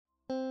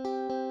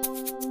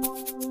Howdy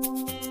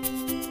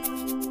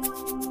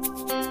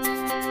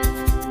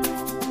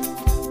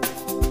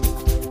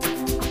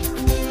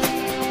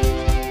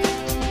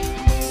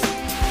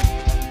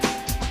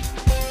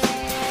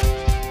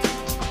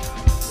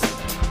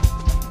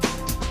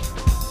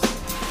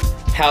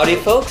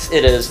folks,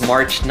 it is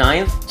March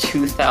 9th,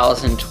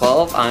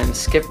 2012. I'm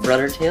Skip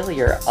Ruddertail,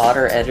 your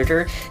otter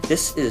editor.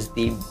 This is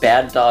the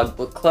Bad Dog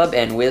Book Club,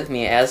 and with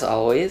me, as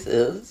always,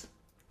 is...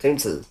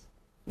 Toonces,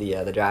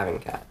 the driving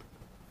cat.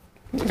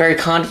 Very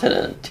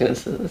confident,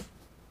 Toonces.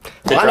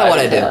 Well, I know what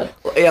I do.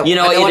 Yeah, you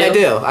know I know what I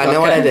do. I know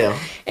what I do.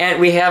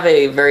 And we have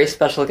a very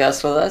special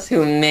guest with us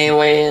who may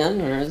weigh in,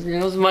 or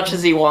as much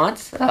as he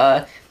wants,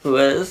 who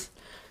is...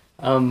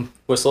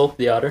 Whistle,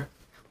 the otter.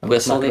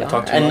 Whistle the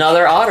otter.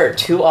 Another otter.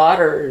 Two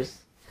otters.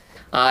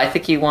 I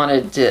think he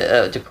wanted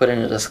to put in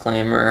a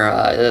disclaimer.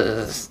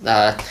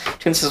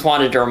 Toonces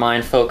wanted to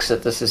remind folks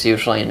that this is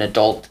usually an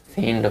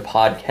adult-themed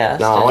podcast.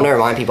 No, I want to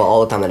remind people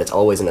all the time that it's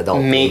always an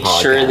adult-themed podcast. Make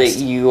sure that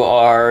you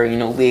are,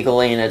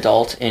 legally an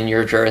adult in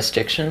your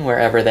jurisdiction,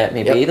 wherever that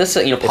may be. This,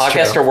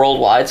 podcasts are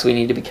worldwide, so we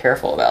need to be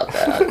careful about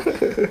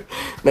that.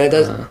 No, it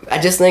does. I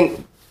just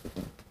think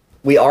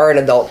we are an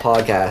adult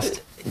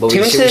podcast.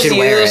 Toonces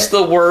use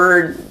the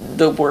word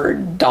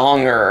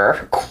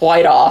donger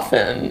quite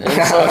often,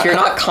 and so if you're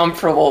not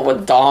comfortable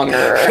with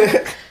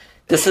donger,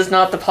 this is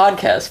not the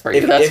podcast for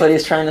you. That's what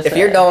he's trying to say. If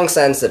you're dong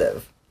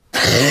sensitive.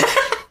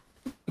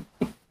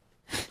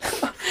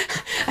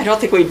 I don't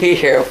think we'd be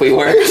here if we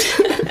weren't.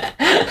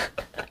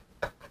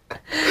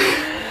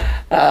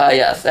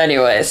 Yes,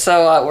 anyway,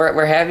 so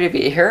we're happy to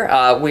be here.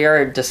 We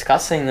are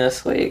discussing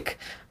this week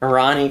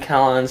Rahne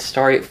Kallon's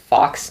story,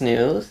 Fox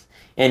News.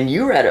 And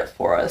you read it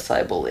for us,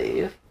 I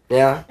believe.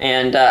 Yeah.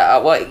 And,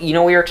 we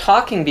were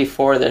talking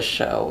before this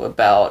show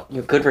about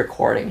your good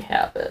recording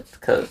habits.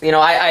 Because,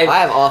 I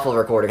have awful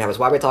recording habits.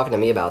 Why are we talking to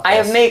me about this? I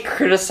have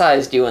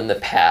criticized you in the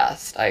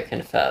past, I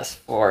confess,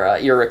 for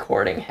your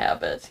recording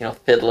habits.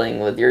 Fiddling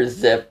with your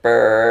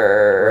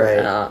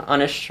zipper on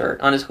his shirt,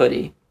 on his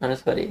hoodie.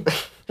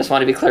 Just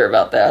want to be clear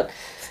about that.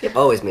 Skip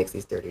always makes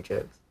these dirty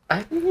jokes.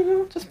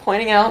 Just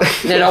pointing out.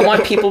 I don't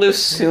want people to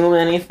assume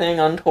anything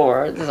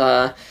untoward.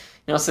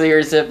 So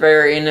your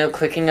zipper,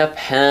 clicking a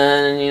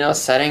pen,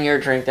 setting your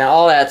drink down,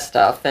 all that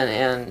stuff.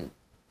 And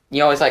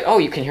you always like, oh,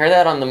 you can hear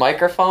that on the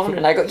microphone?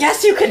 And I go,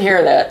 yes, you can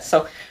hear that.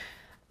 So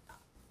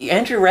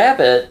Andrew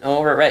Rabbit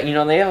over at,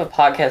 they have a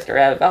podcast at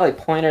Rabbit Valley,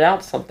 pointed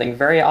out something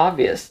very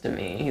obvious to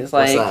me. He's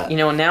like,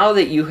 now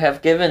that you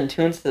have given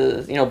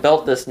Toonces,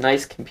 built this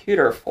nice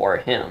computer for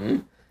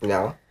him.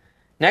 No.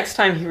 Next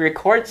time he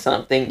records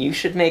something, you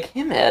should make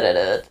him edit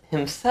it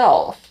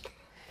himself.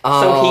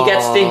 So he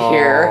gets to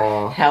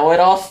hear how it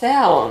all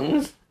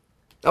sounds.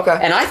 Okay.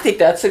 And I think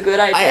that's a good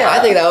idea. I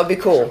think that would be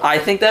cool. I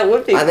think that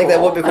would be cool. I think that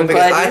would be cool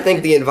because I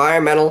think the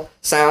environmental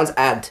sounds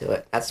add to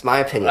it. That's my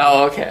opinion.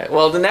 Oh, okay.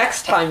 Well, the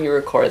next time you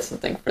record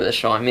something for the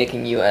show, I'm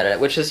making you edit it,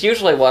 which is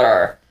usually what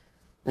our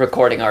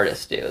recording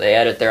artists do. They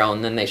edit their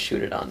own, then they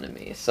shoot it on to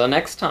me. So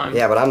next time...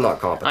 Yeah, but I'm not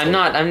competent.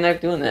 I'm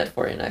not doing that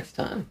for you next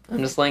time. I'm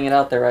just laying it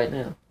out there right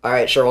now. All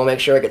right, sure. We'll make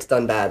sure it gets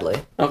done badly.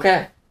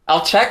 Okay.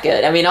 I'll check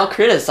it. I'll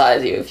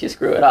criticize you if you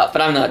screw it up,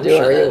 but I'm not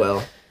doing it. Sure you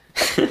will.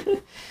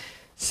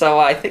 So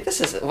I think this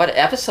is,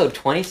 episode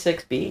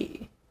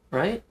 26B,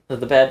 right?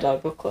 Of the Bad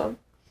Dog Book Club?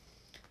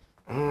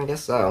 I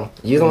guess so.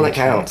 You're the one that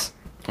counts.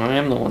 I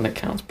am the one that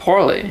counts.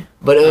 Poorly.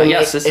 But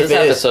yes, this is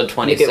episode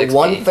 26B. You get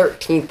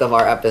 1/13 of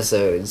our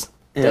episodes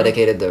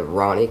dedicated to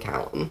Rahne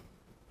Kallon.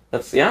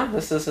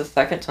 This is the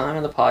second time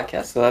in the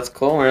podcast, so that's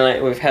cool.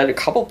 We've had a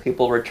couple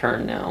people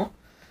return now.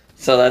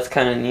 So that's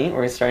kind of neat.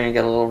 We're starting to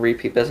get a little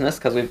repeat business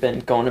because we've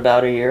been going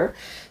about a year.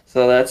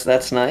 So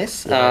that's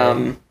nice.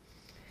 Yeah.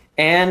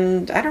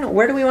 And I don't know,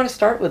 where do we want to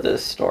start with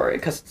this story?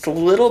 Because it's a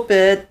little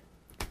bit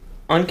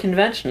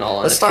unconventional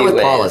in a few ways. Let's start with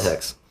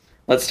politics.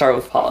 Let's start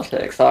with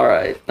politics. All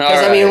right.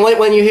 Because,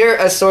 when you hear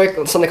a story,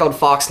 something called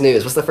Fox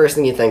News, what's the first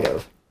thing you think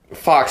of?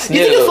 Fox News.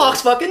 You think of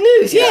Fox fucking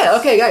News. Yes. Yeah,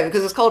 okay, guys,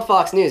 because it's called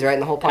Fox News, right?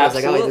 And the whole point is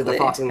like, oh, the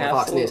Fox and the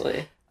Fox News.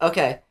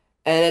 Okay.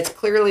 And it's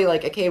clearly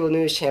like a cable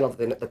news channel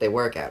that they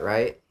work at,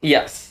 right?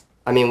 Yes.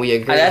 We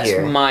agree That's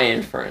here. That's my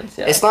inference,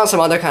 yeah. It's not some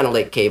other kind of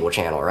like cable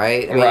channel,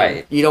 right?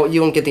 Right. You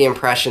don't get the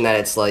impression that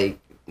it's like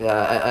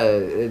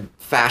a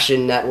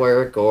fashion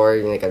network or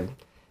like a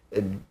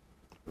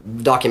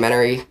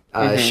documentary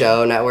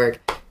show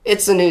network.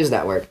 It's a news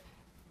network.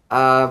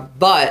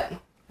 But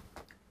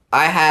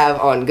I have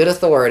on good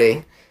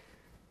authority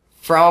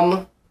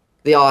from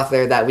the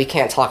author that we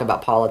can't talk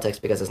about politics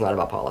because it's not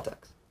about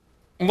politics.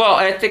 Well,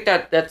 I think I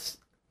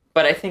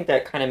think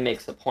that kind of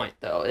makes the point,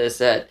 though, is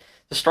that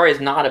the story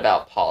is not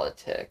about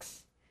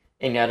politics,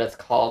 and yet it's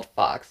called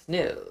Fox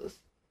News.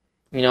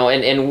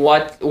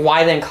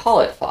 Why then call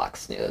it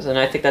Fox News? And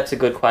I think that's a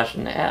good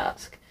question to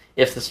ask,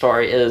 if the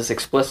story is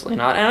explicitly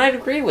not. And I'd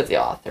agree with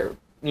the author.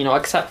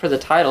 Except for the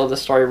title, the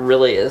story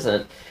really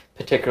isn't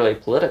particularly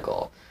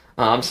political.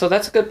 So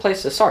that's a good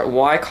place to start.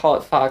 Why call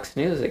it Fox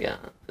News again,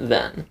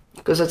 then?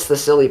 Because it's the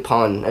silly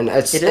pun, and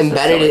it's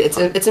embedded.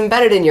 It's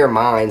embedded in your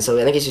mind. So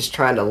I think he's just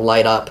trying to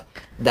light up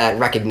that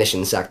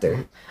recognition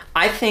sector.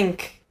 I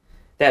think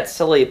that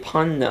silly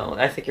pun, though,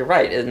 I think you're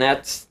right, and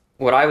that's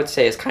what I would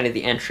say is kind of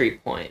the entry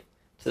point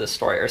to the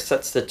story, or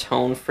sets the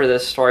tone for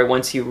this story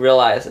once you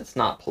realize it's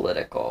not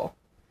political.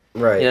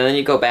 Right. Then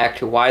you go back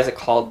to why is it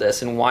called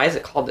this, and why is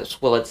it called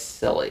this? Well, it's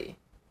silly.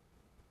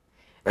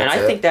 And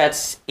I think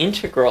that's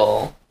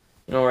integral,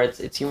 or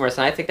it's humorous,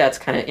 and I think that's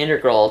kind of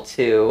integral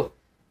to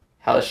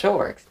how the show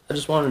works. I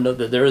just wanted to note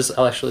that there is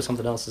actually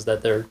something else, is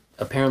that I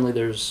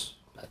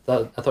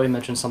thought you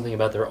mentioned something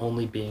about there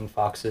only being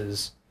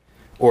foxes,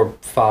 or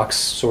fox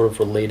sort of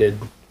related,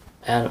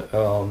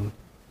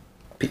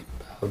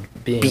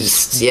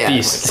 beasts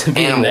being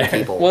animal there.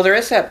 people. Well, there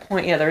is that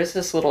point, there is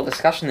this little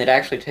discussion that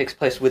actually takes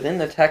place within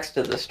the text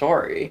of the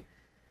story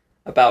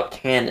about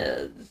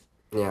canids.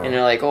 Yeah. And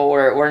they're like, oh,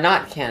 we're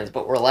not canids,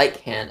 but we're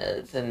like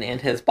canids. And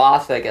his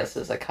boss, I guess,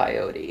 is a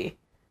coyote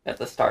at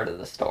the start of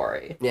the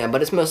story. Yeah,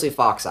 but it's mostly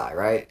fox eye,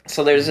 right?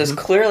 So there's this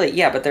clearly,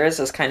 but there is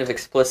this kind of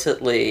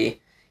explicitly,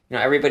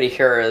 everybody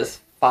here is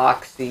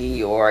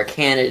foxy or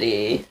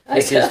canidy.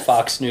 This is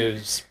Fox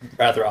News,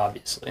 rather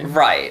obviously.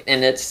 Right,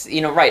 and it's,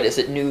 is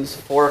it news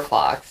for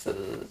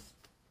foxes?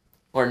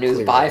 Or news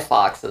Clearly. by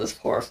foxes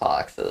for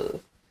foxes?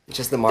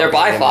 Just the They're marketing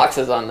by gimmick.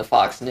 foxes on the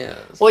Fox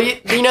News. Well,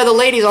 the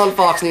ladies on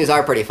Fox News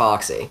are pretty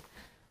foxy.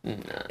 No.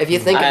 If you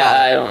think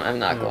about it. I'm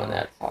not going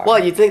that far.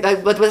 Well, you think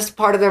that, but that's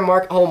part of their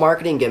whole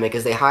marketing gimmick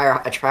is they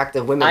hire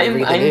attractive women to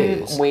read the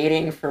news. I'm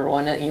waiting for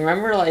one of... You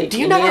remember, Do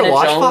you Indiana never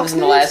watch Jones Fox in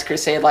The News? Last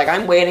Crusade?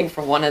 I'm waiting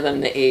for one of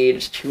them to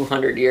age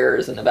 200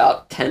 years in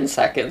about 10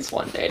 seconds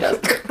one day.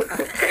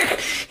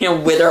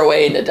 Wither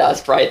away into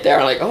dust right there.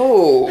 I'm like,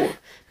 oh,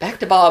 back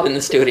to Bob in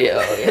the studio.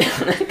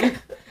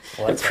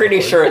 Well, I'm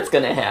pretty sure it's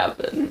going to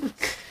happen.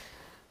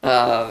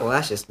 Well,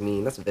 that's just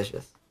mean. That's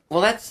vicious. Well,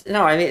 that's...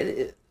 No, I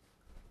mean...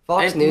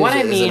 Fox News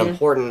is an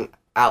important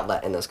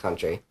outlet in this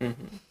country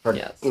for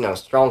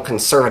strong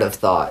conservative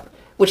thought,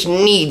 which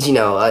needs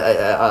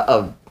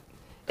a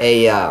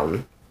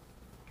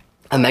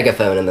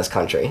megaphone in this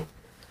country.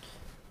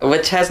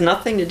 Which has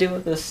nothing to do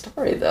with this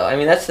story, though. I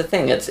mean, that's the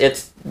thing.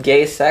 It's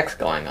gay sex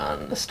going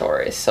on in the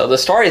story, so the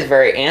story is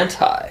very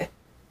anti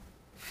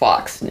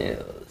Fox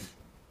News,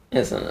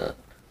 isn't it?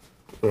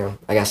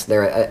 I guess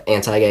their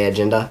anti-gay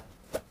agenda.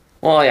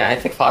 Well, yeah, I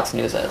think Fox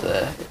News has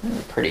a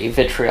pretty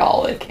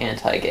vitriolic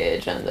anti-gay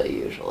agenda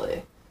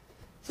usually.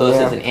 So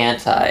this is an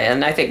anti,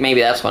 and I think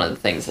maybe that's one of the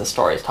things the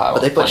story's taught.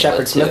 But they put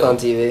Shepard Smith on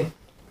TV.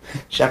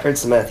 Shepard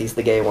Smith, he's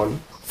the gay one.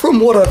 From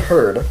what I've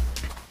heard.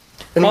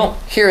 And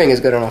hearing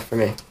is good enough for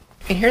me.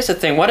 And here's the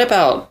thing, what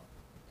about...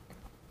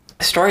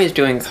 The story is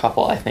doing a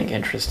couple, I think,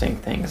 interesting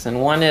things.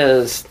 And one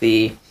is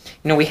we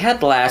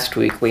had last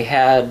week,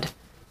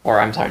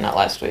 I'm sorry, not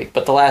last week,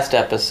 but the last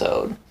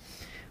episode,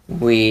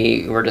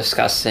 we were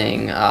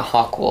discussing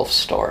Hawkwolf's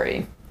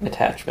story,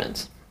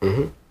 Attachments.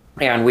 Mm-hmm.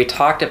 And we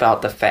talked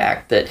about the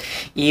fact that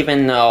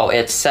even though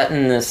it's set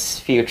in this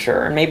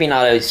future, maybe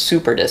not a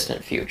super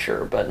distant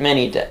future, but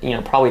many,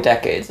 probably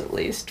decades at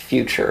least,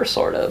 future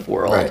sort of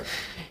world. Right.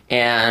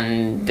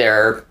 And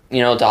they're,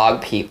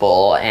 dog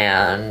people,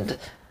 and,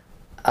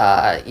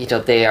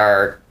 they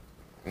are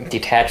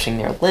detaching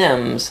their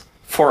limbs.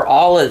 For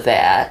all of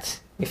that,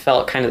 we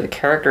felt kind of the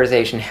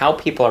characterization, how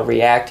people are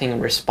reacting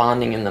and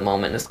responding in the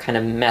moment is kind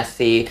of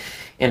messy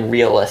and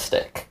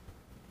realistic.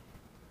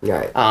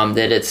 Right.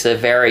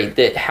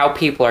 That how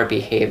people are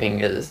behaving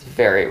is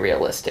very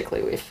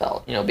realistically, we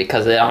felt,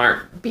 because they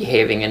aren't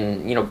behaving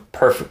in,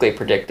 perfectly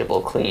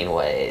predictable, clean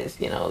ways.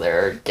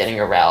 They're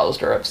getting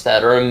aroused or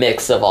upset or a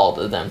mix of all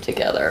of them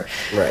together.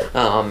 Right.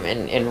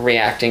 And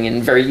reacting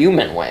in very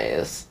human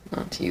ways,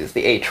 not to use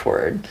the H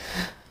word.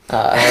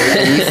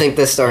 And you think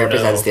this story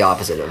represents the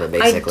opposite of it,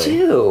 basically? I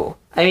do.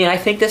 I mean, I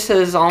think this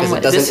is almost...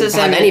 It doesn't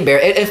have any bear.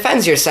 It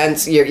offends your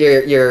sense,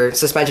 your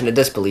suspension of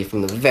disbelief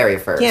from the very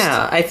first.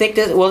 Yeah, I think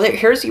that... Well,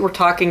 here's you were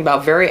talking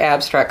about very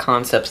abstract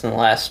concepts in the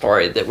last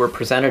story that were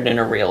presented in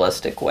a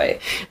realistic way.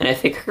 And I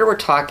think here we're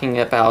talking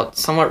about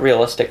somewhat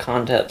realistic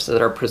concepts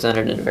that are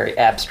presented in a very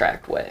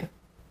abstract way.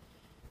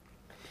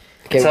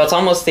 Okay. So it's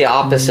almost the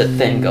opposite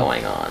thing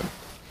going on.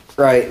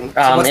 Right.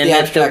 So what's the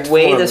abstract the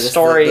way form? The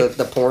story...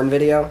 The porn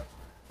video?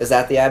 Is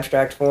that the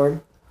abstract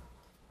form?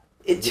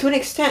 To an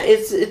extent,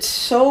 it's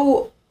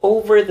so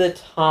over the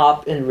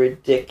top and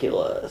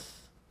ridiculous.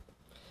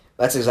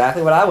 That's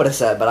exactly what I would have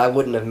said, but I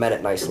wouldn't have meant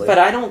it nicely. But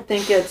I don't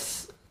think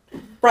it's...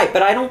 Right,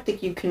 but I don't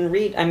think you can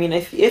read... I mean,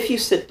 if you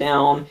sit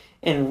down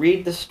and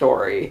read the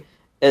story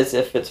as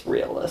if it's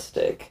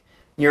realistic,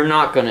 you're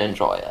not going to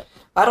enjoy it.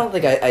 I don't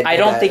think I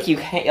don't think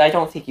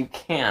you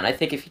can. I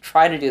think if you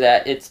try to do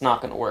that, it's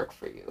not going to work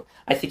for you.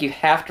 I think you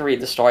have to read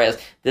the story as,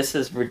 this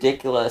is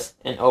ridiculous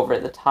and over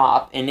the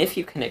top, and if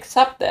you can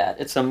accept that,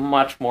 it's a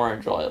much more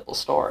enjoyable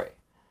story.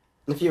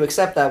 If you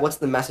accept that, what's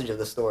the message of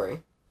the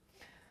story?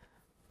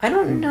 I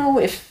don't know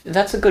if...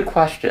 That's a good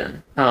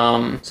question.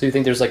 So you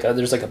think there's like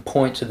a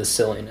point to the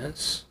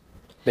silliness?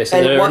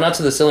 Basically, not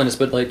to the silliness,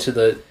 but to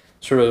the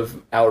sort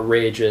of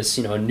outrageous,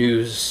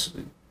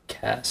 newscast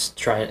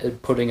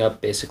putting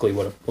up basically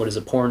what is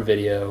a porn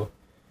video.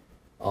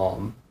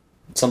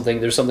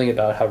 There's something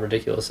about how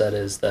ridiculous that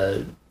is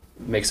that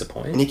makes a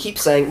point. And he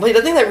keeps saying, well,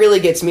 the thing that really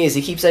gets me is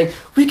he keeps saying,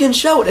 we can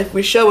show it if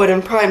we show it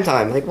in prime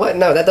time. Like, what?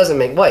 No, that doesn't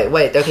make,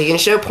 wait, okay, you can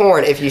show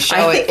porn if you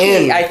show it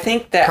in I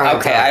think that, prime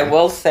okay, time. I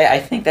will say, I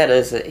think that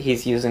is,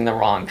 he's using the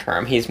wrong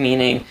term. He's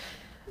meaning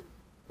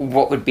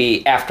what would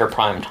be after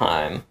prime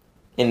time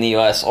in the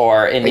U.S.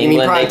 or in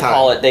England,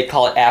 they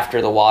call it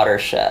after the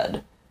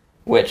watershed,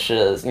 which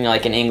is,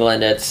 like in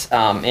England, it's,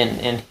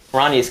 in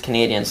Ronnie's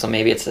Canadian, so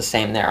maybe it's the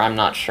same there. I'm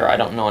not sure. I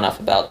don't know enough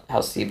about how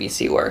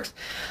CBC works.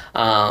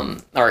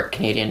 Or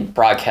Canadian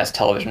broadcast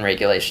television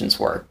regulations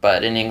work,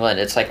 but in England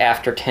it's like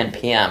after 10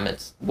 p.m.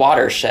 it's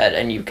watershed,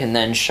 and you can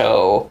then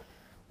show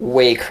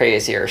way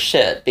crazier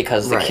shit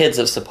because the kids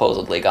have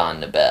supposedly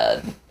gone to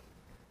bed.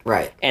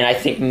 Right. And I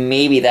think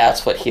maybe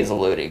that's what he's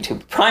alluding to.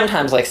 Prime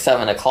time's like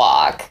 7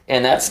 o'clock,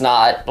 and that's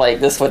not, like,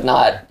 this would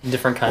not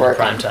different kind work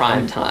of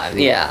prime time.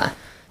 Yeah.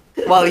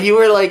 While you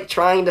were, like,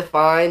 trying to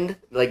find,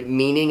 like,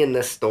 meaning in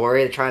this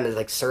story, trying to,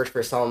 like, search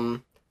for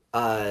some,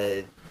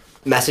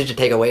 message to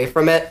take away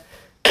from it,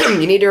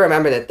 you need to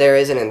remember that there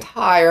is an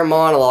entire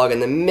monologue in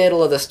the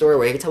middle of the story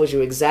where he tells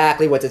you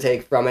exactly what to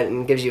take from it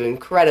and gives you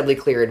incredibly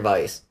clear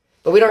advice.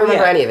 But we don't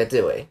remember any of it,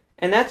 do we?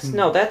 And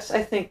that's,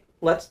 I think,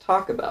 let's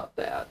talk about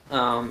that.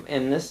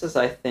 And this is,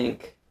 I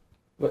think...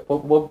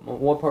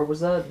 What part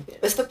was that?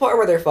 It's the part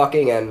where they're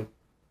fucking and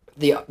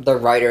the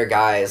writer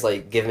guy is,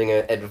 like, giving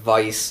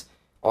advice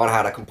on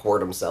how to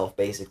comport himself,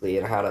 basically,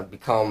 and how to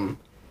become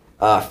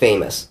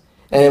famous.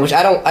 And which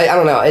I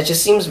don't know. It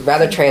just seems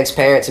rather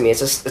transparent to me.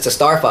 It's a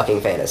star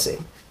fucking fantasy.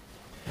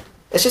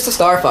 It's just a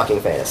star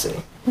fucking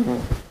fantasy,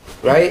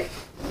 right?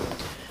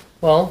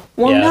 Well,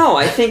 no.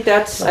 I think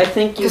because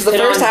the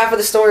first half of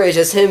the story is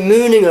just him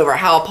mooning over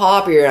how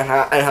popular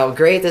and how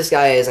great this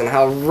guy is and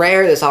how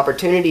rare this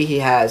opportunity he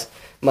has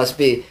must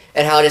be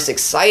and how just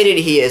excited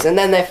he is, and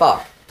then they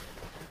fuck.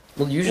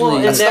 Well,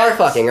 usually that's star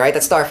fucking, right?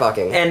 That's star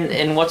fucking.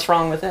 And what's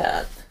wrong with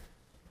that?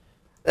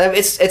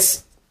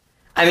 It's.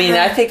 I mean,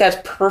 I think that's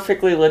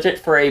perfectly legit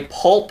for a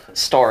pulp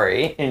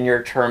story in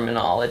your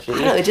terminology. I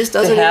don't know, it just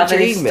doesn't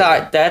intrigue me.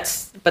 But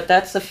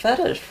that's a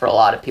fetish for a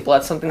lot of people.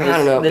 That's something that's, I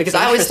don't know, because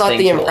I always thought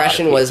the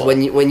impression was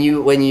when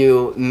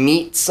you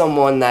meet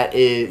someone that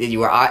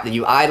you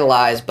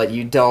idolize but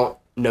you don't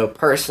know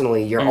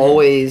personally, you're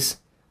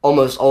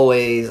almost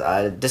always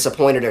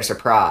disappointed or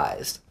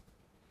surprised.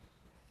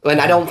 And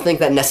I don't think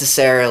that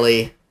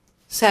necessarily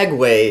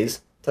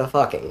segues to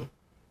fucking.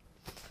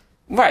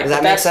 Right, Does but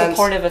that that's make sense?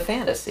 the point of a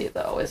fantasy,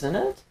 though, isn't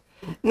it?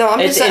 No, I'm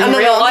just saying. In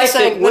real life,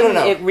 it wouldn't.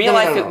 In real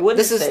life, it wouldn't.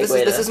 This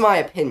is my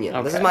opinion.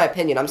 Okay. This is my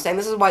opinion. I'm saying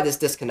this is why this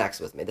disconnects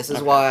with me. This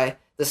is why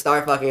the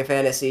star fucking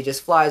fantasy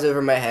just flies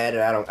over my head,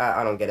 and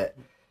I don't get it.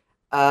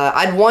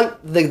 I'd want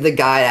the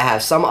guy to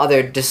have some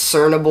other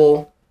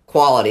discernible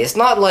quality. It's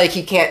not like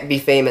he can't be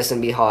famous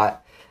and be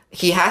hot.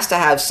 He has to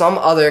have some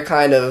other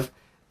kind of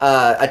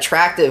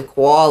attractive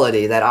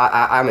quality that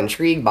I'm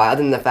intrigued by,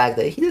 other than the fact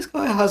that this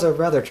guy has a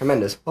rather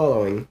tremendous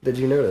following. Did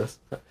you notice?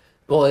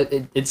 Well,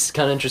 it's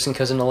kind of interesting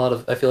because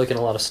I feel like in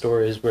a lot of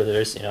stories where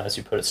there's, as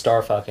you put it,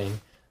 star fucking,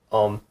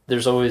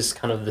 there's always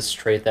kind of this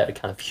trait that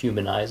kind of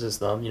humanizes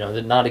them,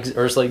 that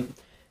or it's like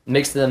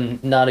makes them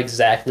not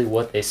exactly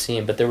what they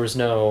seem, but it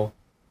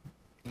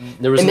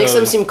makes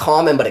them seem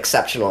common but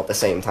exceptional at the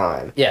same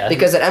time. Yeah.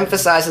 Because it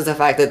emphasizes the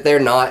fact that they're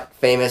not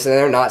famous and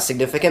they're not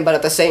significant, but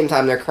at the same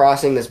time they're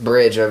crossing this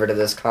bridge over to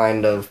this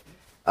kind of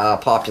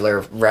popular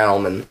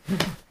realm. And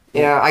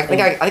I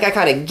think I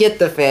kind of get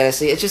the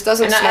fantasy. It just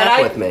doesn't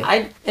snap with me.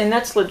 And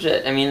that's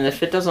legit. I mean,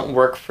 if it doesn't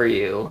work for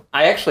you,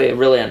 I actually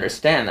really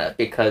understand that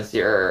because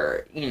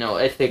you're,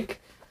 I think,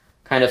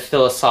 kind of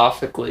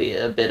philosophically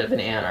a bit of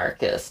an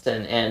anarchist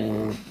and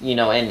an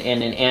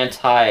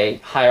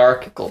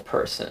anti-hierarchical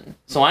person.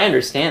 So I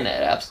understand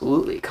that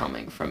absolutely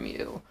coming from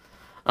you.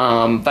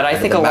 But I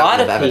think a lot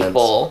of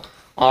people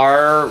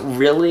are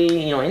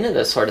really, into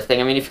this sort of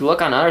thing. I mean, if you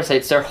look on other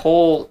sites, there are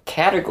whole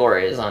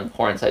categories on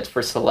porn sites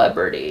for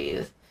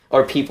celebrities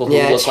or people who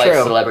look like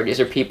celebrities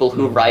or people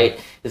who write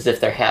as if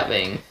they're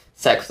having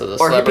sex with a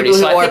celebrity. Or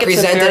people who are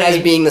presented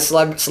as being the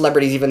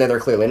celebrities even though they're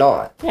clearly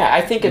not. Yeah,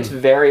 I think it's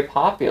very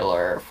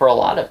popular for a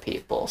lot of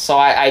people. So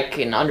I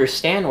can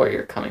understand where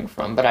you're coming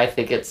from, but I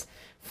think it's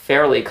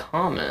fairly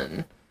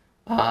common.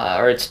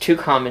 Or it's too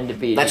common to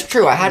be. That's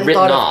true. I hadn't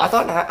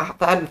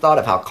thought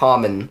of how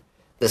common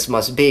this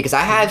must be, because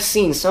I have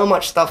seen so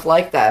much stuff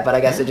like that, but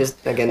I guess it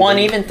just, again... Well, and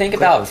even think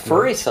about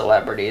furry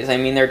celebrities. I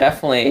mean, they're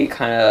definitely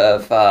kind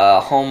of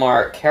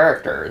hallmark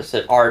characters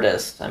that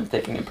artists, I'm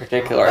thinking in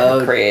particular,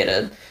 have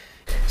created.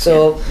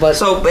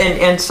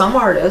 And some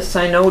artists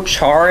I know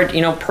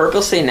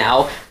purposely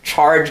now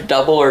charge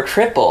double or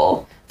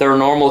triple their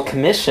normal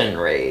commission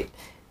rate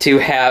to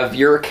have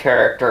your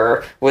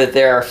character with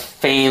their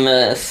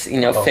famous,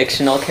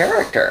 fictional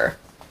character.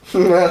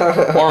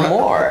 Or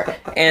more.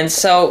 And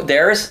so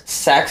there's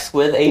sex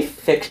with a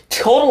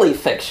totally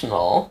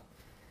fictional,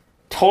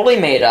 totally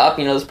made up,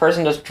 this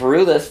person just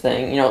drew this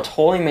thing,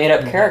 totally made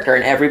up character,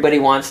 and everybody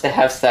wants to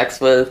have sex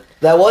with...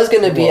 That was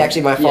going to be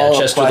actually my follow-up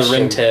Chester question. the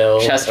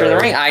Ringtail. Chester the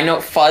Ring. I know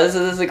Fuzz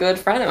is a good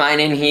friend of mine,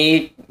 and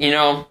he,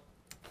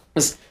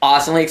 was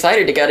awesomely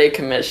excited to get a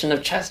commission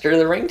of Chester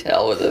the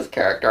Ringtail with this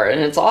character,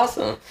 and it's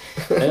awesome.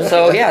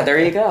 So yeah, there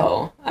you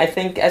go. I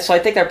think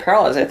they're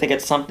parallels. I think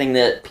it's something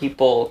that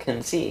people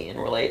can see and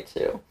relate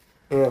to.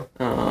 Yeah,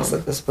 I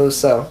suppose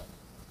so.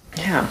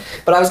 Yeah.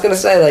 But I was going to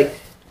say, like,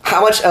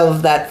 how much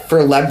of that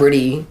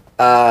celebrity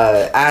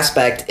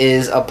aspect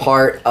is a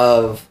part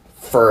of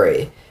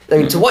furry? I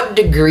mean, to what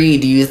degree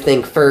do you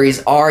think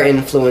furries are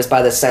influenced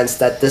by the sense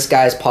that this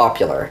guy's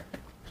popular?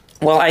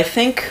 Well, I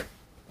think...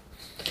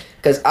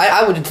 Because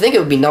I would think it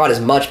would be not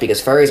as much,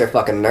 because furries are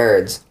fucking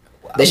nerds.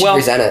 They should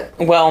resent it.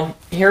 Well,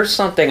 here's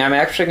something. I'm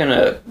actually going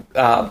to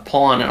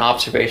pull on an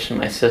observation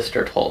my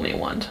sister told me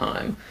one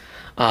time.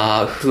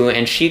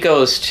 And she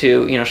goes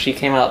to, she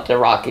came out to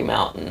Rocky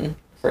Mountain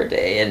for a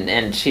day,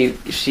 and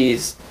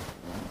she's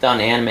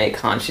done anime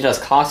con. She does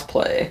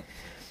cosplay.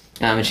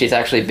 And she's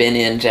actually been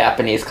in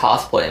Japanese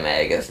cosplay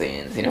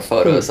magazines,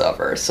 photos of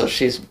her. So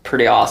she's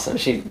pretty awesome.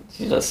 She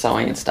does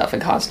sewing and stuff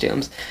and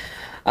costumes.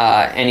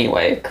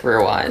 Anyway,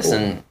 career-wise. Cool.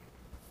 And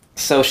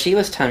so she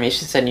was telling me,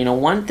 she said,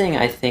 one thing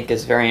I think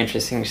is very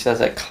interesting, she says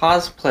that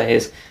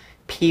cosplays,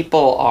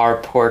 people are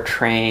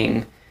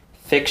portraying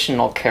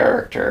fictional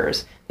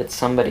characters that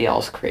somebody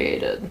else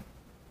created.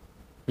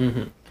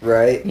 Mm-hmm.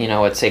 Right.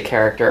 It's a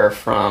character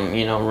from,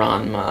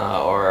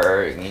 Ranma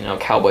or,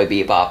 Cowboy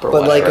Bebop or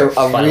but whatever.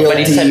 But like a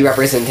real D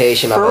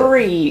representation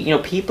furry, of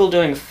it. People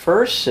doing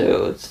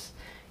fursuits,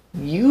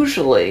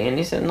 usually, and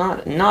he said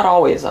not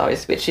always,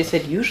 obviously, but she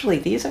said usually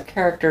these are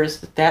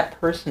characters that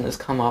person has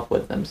come up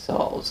with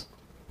themselves.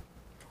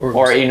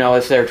 Or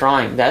if they're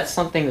drawing, that's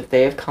something that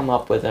they've come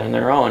up with on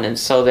their own. And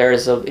so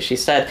she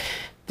said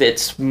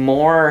it's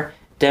more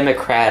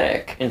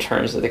democratic in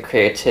terms of the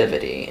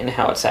creativity and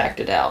how it's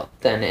acted out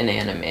than an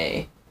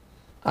anime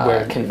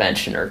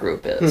convention or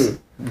group is.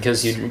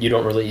 Because you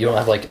don't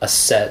have like a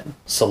set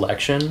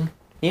selection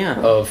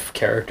of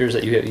characters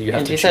that you have to choose.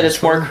 And she said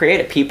it's more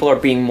creative. People are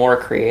being more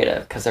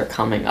creative because they're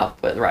coming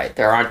up with,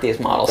 there aren't these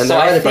models. And there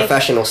are the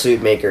professional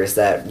suit makers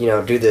that,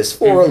 do this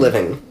for a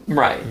living.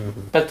 Right.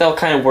 Mm-hmm. But they'll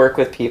kind of work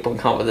with people and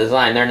come up with a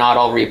design. They're not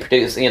all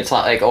reproducing. It's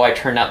not like, I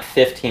turned out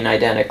 15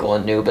 identical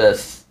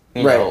Anubis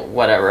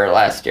whatever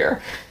last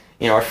year,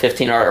 or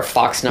 15 or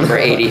Fox number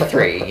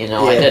 83.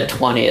 I did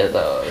 20 of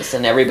those,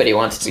 and everybody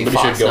wants to be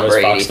Fox number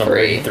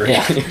 83.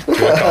 Yeah.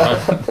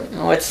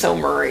 Oh, it's so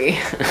Murray.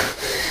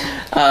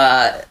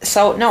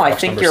 So no, I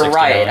think you're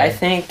right. I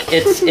think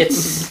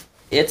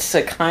it's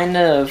a kind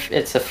of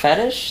a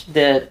fetish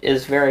that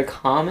is very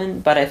common,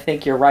 but I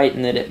think you're right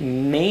in that it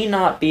may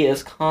not be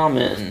as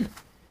common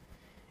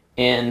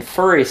in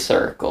furry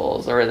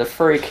circles or the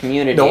furry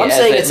community. No, I'm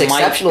saying it's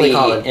exceptionally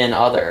common in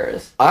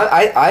others.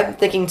 I'm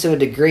thinking to a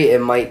degree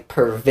it might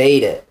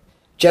pervade it,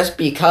 just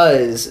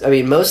because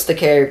most of the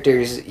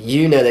characters that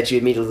you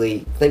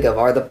immediately think of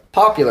are the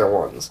popular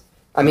ones.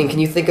 Can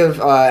you think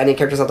of any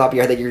characters on top of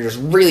your head that you're just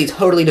really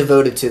totally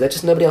devoted to that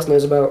just nobody else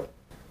knows about?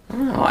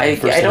 I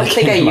don't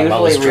think I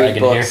usually read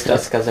books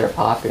just because they're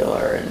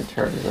popular in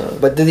terms of...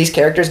 But do these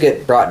characters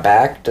get brought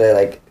back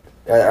to,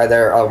 are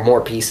there more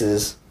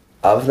pieces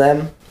of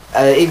them?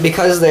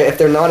 Because if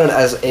they're not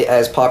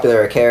as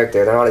popular a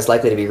character, they're not as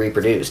likely to be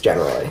reproduced,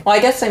 generally. Well,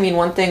 I guess,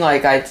 one thing,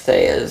 I'd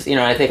say is,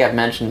 I think I've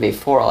mentioned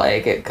before,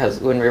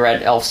 because when we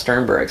read Elf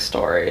Sternberg's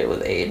story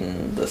with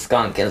Aiden the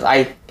Skunk, is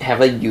I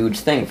have a huge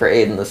thing for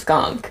Aiden the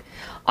Skunk.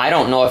 I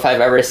don't know if I've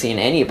ever seen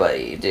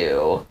anybody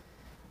do...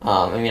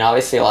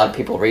 obviously a lot of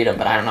people read them,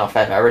 but I don't know if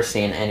I've ever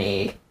seen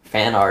any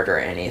fan art or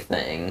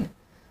anything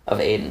of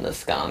Aiden the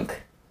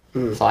Skunk.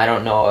 So I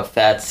don't know if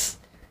that's...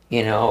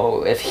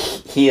 if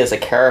he as a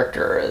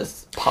character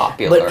is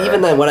popular. But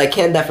even then, what I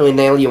can definitely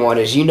nail you on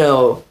is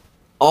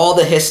all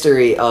the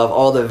history of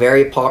all the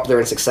very popular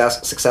and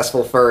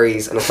successful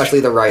furries, and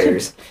especially the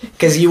writers.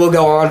 Because you will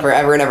go on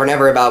forever and ever and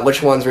ever about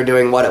which ones were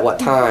doing what at what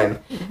time.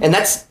 And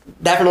that's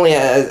definitely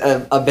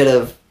a bit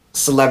of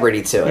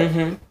celebrity to it.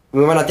 Mm-hmm.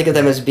 We might not think of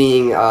them as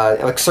being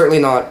certainly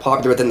not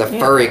popular within the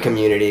furry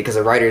community, because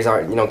the writers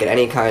don't get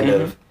any kind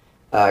of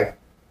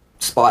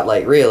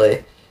spotlight,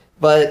 really.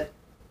 But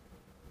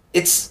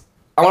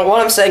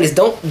what I'm saying is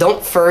don't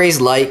furries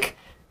like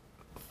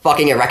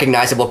fucking a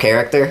recognizable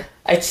character?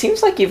 It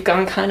seems like you've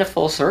gone kind of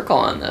full circle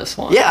on this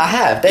one. Yeah, I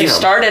have. You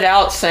started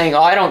out saying,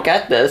 I don't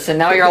get this, and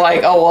now you're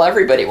like,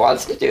 everybody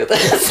wants to do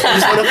this. I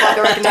just want to fuck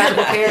a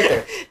recognizable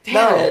character.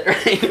 Damn it,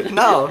 right?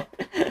 No.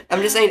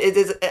 I'm just saying,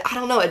 I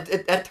don't know,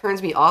 it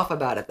turns me off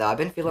about it, though. I've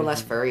been feeling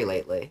less furry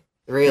lately.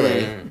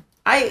 Really.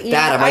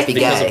 I might be gay.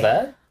 Because of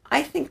that?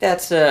 I think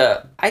that's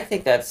I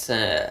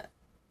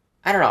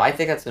don't know, I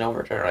think that's an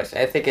overgeneralization.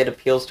 I think it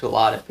appeals to a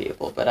lot of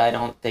people, but I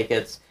don't think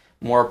it's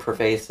more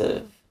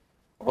pervasive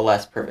or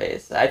less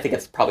pervasive. I think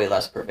it's probably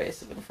less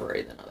pervasive in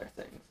furry than other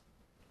things.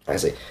 I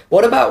see.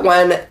 What about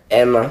when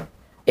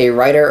a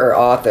writer or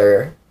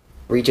author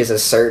reaches a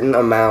certain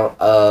amount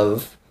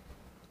of,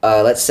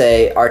 let's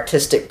say,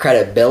 artistic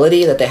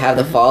credibility, that they have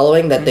the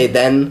following, that they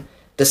then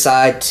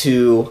decide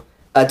to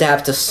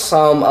adapt to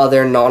some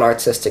other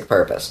non-artistic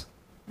purpose?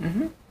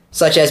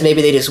 Such as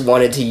maybe they just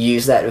wanted to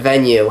use that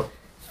venue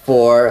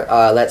for,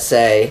 let's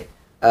say,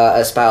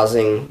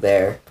 espousing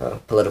their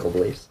political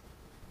beliefs.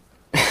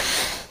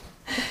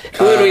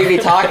 Who would we be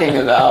talking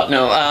about?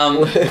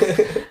 No.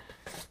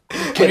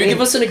 Can you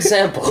give us an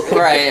example?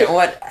 Right.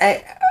 What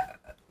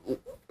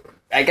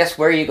I guess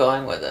where are you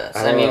going with this?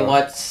 I mean,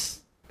 what's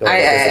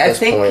I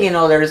think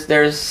point.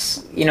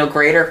 There's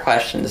greater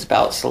questions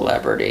about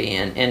celebrity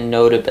and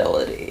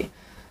notability,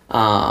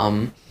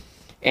 and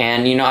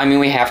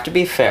we have to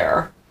be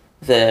fair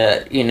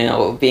that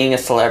being a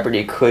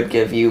celebrity could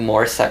give you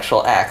more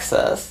sexual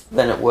access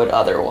than it would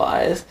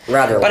otherwise.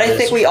 But I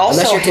think we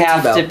also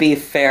have to be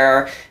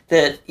fair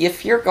that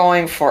if you're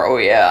going for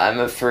I'm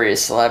a furry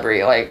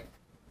celebrity, like.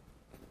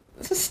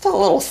 This is still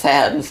a little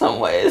sad in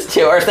some ways,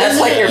 too. Or if that's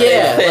like your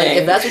big thing. Like,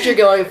 if that's what you're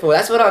going for,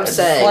 that's what I'm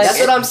saying. That's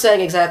what I'm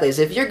saying exactly. Is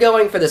if you're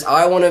going for this,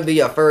 I want to be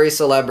a furry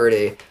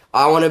celebrity,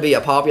 I want to be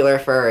a popular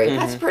furry,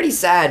 that's pretty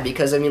sad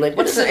because, what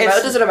does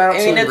it amount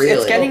to really?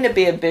 It's getting to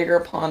be a bigger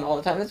pond all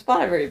the time. It's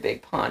not a very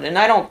big pond, and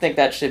I don't think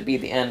that should be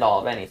the end-all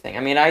of anything.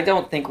 I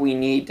don't think we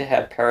need to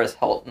have Paris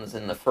Hiltons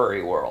in the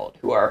furry world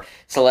who are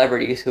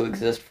celebrities who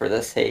exist for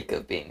the sake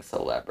of being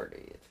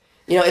celebrities.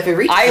 If it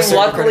reaches I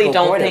luckily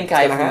don't think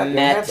I've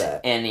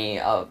met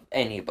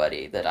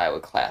anybody that I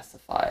would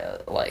classify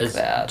like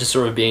that. Just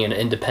sort of being an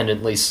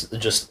independently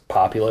just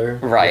popular,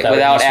 right?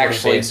 Without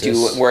actually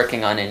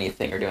working on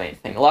anything or doing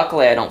anything.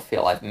 Luckily, I don't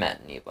feel I've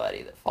met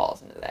anybody that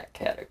falls into that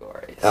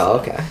category. So, oh,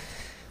 okay.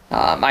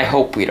 I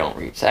hope we don't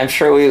reach that. I'm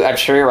sure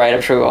you're right.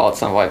 I'm sure we will at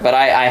some point. But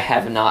I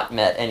have not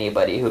met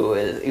anybody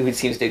who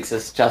seems to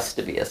exist just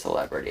to be a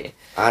celebrity.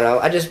 I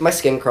don't know. My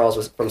skin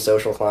crawls from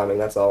social climbing.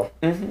 That's all.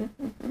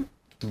 Mm-hmm. Mm-hmm.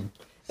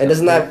 And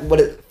isn't that what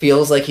it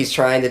feels like he's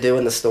trying to do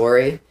in the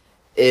story?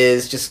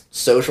 Is just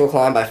social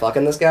climb by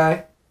fucking this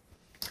guy?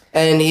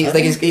 And he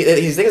thinks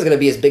it's going to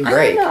be his big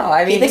break. I don't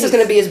know. He thinks it's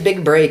going to be his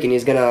big break, and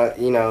he's going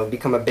to,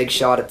 become a big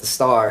shot at the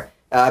star,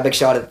 a big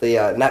shot at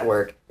the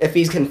network. If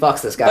he can fuck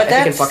this guy, he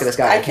can fuck this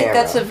guy on camera. I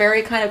think that's a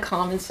very kind of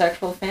common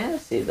sexual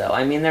fantasy, though.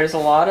 There's a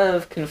lot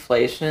of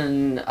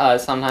conflation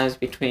sometimes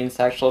between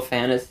sexual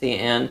fantasy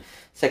and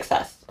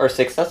success, or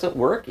success at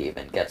work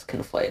even gets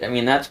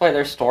conflated. That's why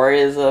there's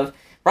stories of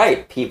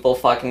people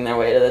fucking their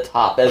way to the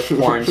top as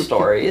porn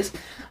stories,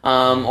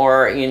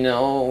 or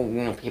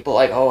people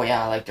like,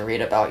 I like to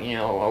read about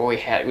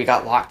we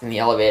got locked in the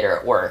elevator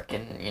at work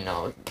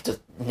and just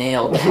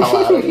nailed the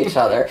hell out of each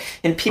other,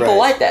 and people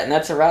like that, and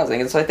that's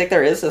arousing. And so I think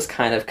there is this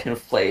kind of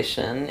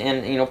conflation,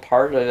 and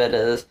part of it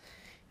is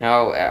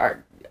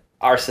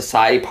our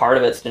society, part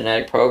of it's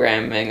genetic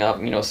programming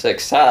of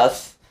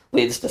success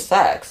leads to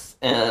sex,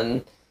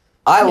 and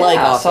I like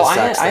office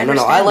sex. I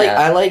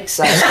like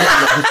sex.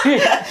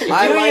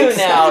 I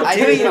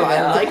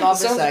like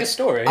office sex. Like a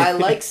story. I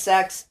like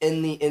sex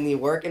in the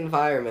work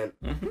environment.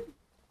 Mm-hmm.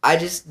 I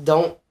just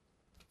don't.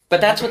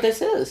 But that's what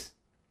this is.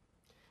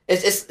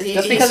 Just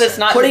because it's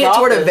not putting it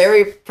toward a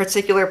very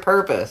particular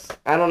purpose.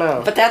 I don't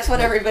know. But that's what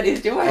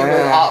everybody's doing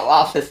with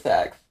office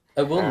sex.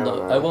 I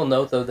will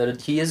note though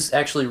that he is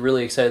actually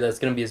really excited that it's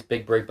going to be his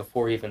big break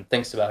before he even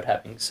thinks about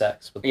having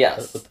sex.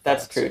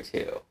 That's true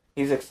too.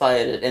 He's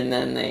excited, and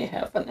then they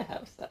happen to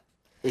have sex.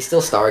 He's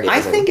still stargazing.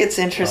 I think it's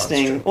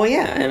interesting. Well,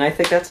 yeah, and I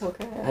think that's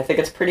okay. I think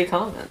it's pretty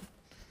common.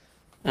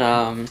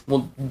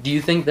 Well, do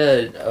you think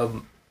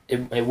that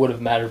it would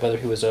have mattered whether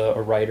he was a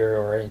writer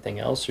or anything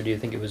else, or do you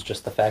think it was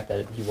just the fact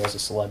that he was a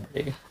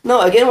celebrity?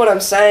 No, again, what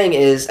I'm saying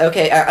is,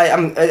 okay,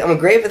 I'm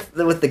great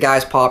with the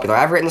guy's popular.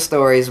 I've written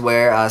stories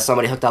where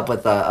somebody hooked up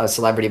with a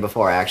celebrity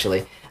before,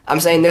 actually. I'm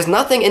saying there's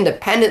nothing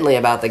independently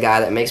about the guy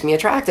that makes me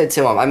attracted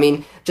to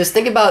him. Just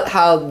think about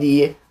how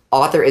the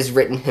author is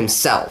written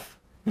himself.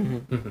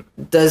 Mm-hmm.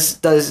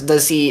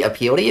 Does he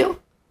appeal to you?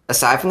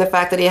 Aside from the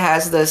fact that he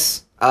has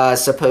this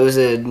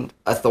supposed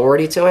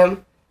authority to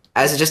him,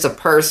 as just a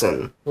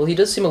person. Well, he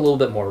does seem a little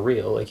bit more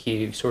real. Like,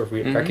 he sort of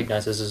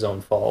recognizes his own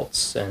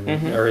faults and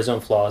or his own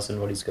flaws and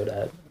what he's good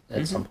at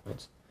some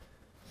points.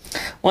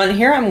 Well, and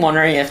here I'm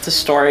wondering if the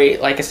story,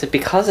 like I said,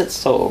 because it's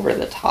so over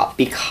the top,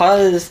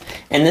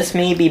 and this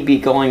may be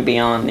going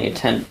beyond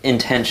the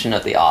intention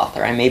of the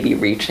author. I may be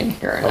reaching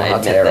here, and I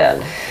admit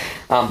that.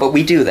 But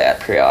we do that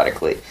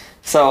periodically.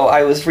 So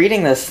I was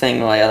reading this thing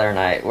the other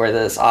night where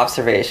this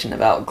observation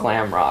about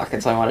glam rock,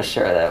 and so I want to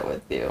share that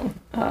with you.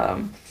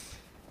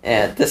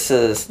 And this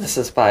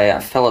is by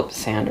Philip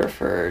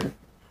Sanderford.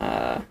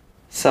 And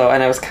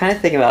I was kind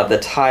of thinking about the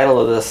title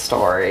of this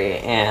story,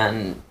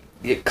 and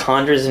it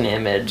conjures an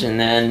image, and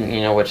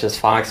then, which is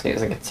Fox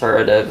News and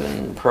conservative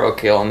and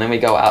parochial, and then we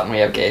go out and we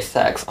have gay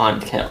sex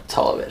on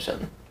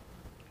television.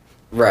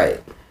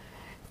 Right.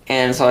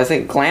 And so I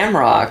think glam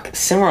rock,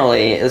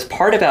 similarly, is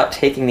part about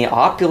taking the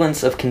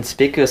opulence of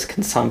conspicuous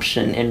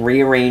consumption and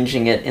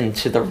rearranging it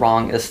into the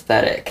wrong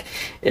aesthetic.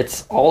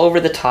 It's all over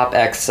the top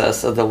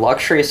excess of the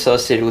luxury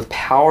associated with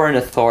power and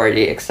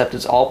authority, except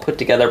it's all put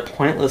together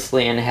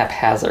pointlessly and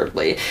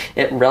haphazardly.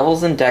 It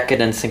revels in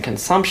decadence and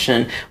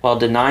consumption while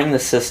denying the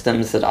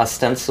systems that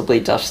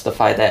ostensibly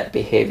justify that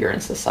behavior in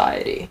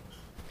society.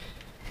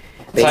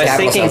 So I was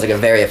thinking, sounds like a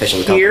very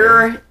efficient company.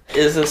 Here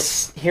is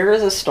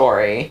a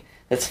story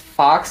It's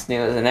Fox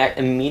News, and that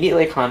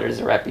immediately conjures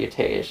a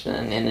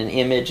reputation and an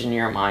image in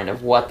your mind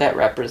of what that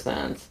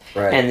represents.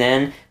 Right. And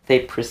then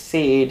they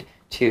proceed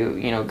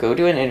to, go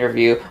to an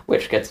interview,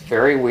 which gets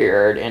very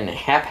weird and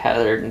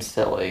haphazard and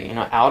silly,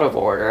 out of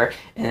order,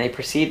 and they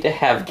proceed to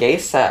have gay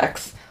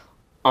sex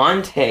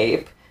on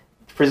tape,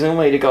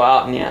 presumably to go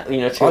out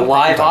and, to a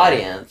live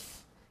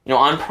audience,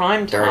 on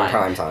prime time. During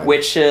prime time.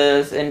 Which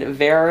is a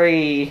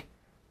very...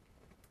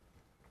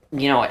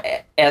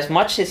 as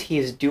much as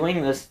he's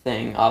doing this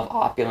thing of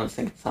opulence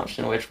and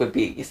consumption, which would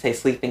be, say,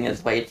 sleeping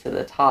his way to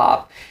the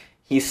top,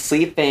 he's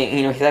sleeping,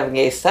 he's having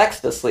gay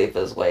sex to sleep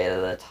his way to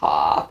the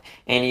top,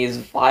 and he's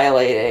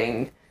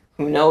violating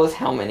who knows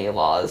how many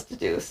laws to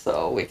do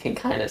so, we can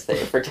kind of say,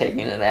 for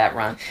taking to that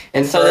run.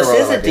 And so this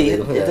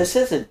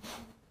is a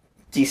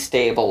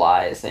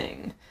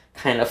destabilizing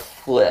kind of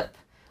flip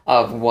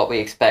of what we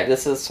expect.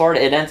 This is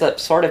it ends up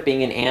sort of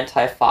being an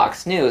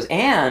anti-Fox News,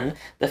 and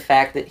the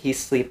fact that he's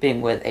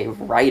sleeping with a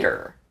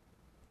writer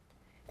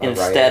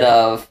instead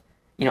of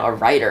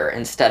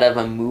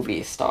a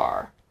movie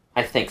star,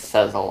 I think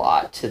says a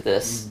lot to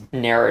this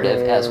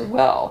narrative as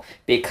well,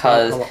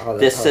 because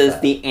this is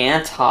the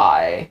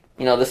anti,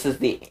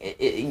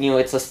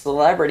 it's a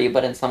celebrity,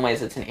 but in some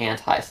ways it's an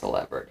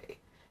anti-celebrity,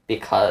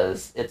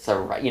 because it's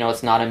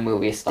it's not a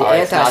movie star,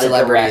 the it's not a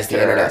anti-celebrity is the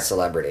director. internet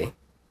celebrity.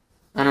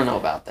 I don't know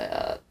about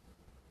that.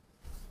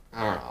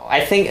 I don't know.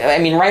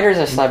 Writers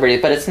are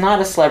celebrities, but it's not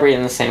a celebrity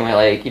in the same way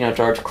like,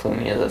 George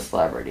Clooney is a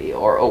celebrity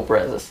or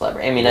Oprah is a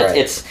celebrity.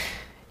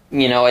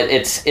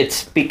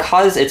 It's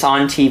because it's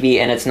on TV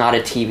and it's not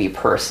a TV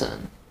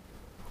person,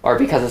 or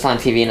because it's on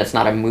TV and it's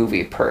not a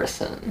movie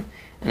person.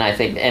 And I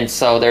think, and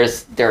so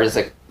there's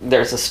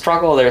a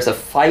struggle, there's a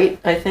fight,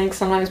 I think,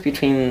 sometimes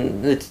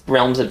between the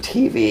realms of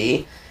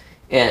TV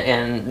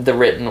and the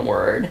written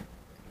word.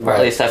 Or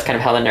at least that's kind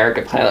of how the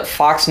narrative played out.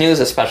 Fox News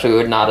especially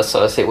would not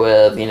associate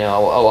with,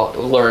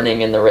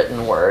 learning in the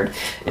written word.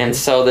 And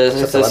so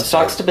there's this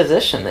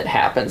juxtaposition that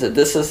happens, that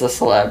this is a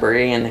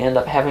celebrity and they end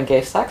up having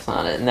gay sex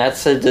on it. And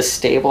that's a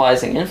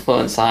destabilizing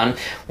influence on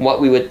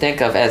what we would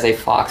think of as a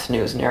Fox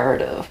News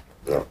narrative.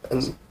 Yeah.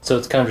 So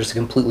it's kind of just a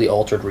completely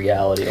altered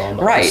reality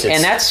almost. Right,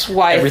 and that's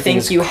why I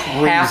think you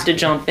have to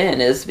jump in,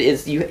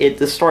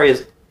 the story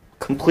is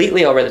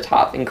completely over the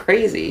top and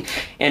crazy,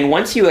 and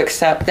once you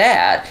accept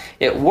that,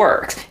 it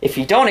works. If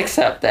you don't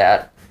accept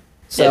that,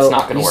 it's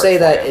not going to work. You say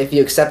that if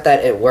you accept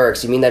that it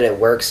works, you mean that it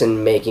works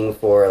in making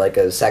for like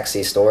a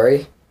sexy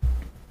story?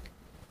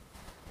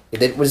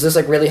 Was this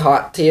like really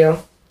hot to you?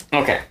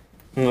 Okay,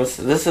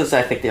 this is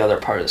I think the other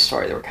part of the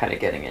story that we're kind of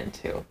getting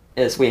into,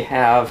 is we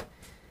have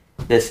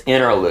this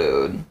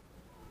interlude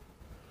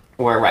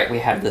where we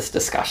have this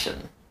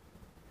discussion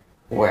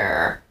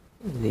where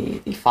the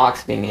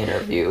Fox being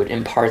interviewed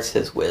imparts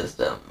his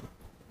wisdom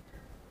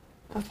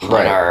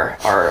upon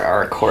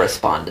our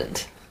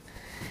correspondent.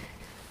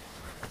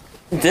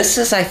 This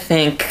is, I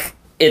think,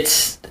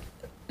 it's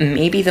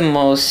maybe the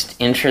most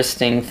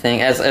interesting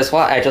thing, as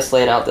well. I just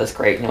laid out this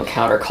great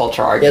counterculture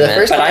argument. Yeah, the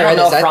first time I read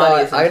this, I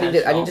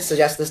thought I need to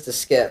suggest this to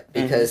Skip,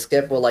 because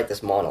Skip will like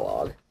this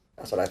monologue.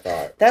 That's what I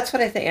thought. That's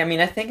what I think.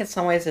 I think in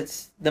some ways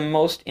it's the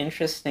most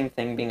interesting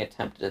thing being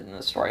attempted in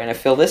the story, and I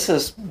feel this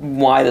is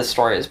why the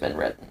story has been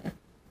written.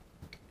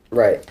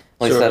 Right.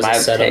 So it was a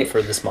setup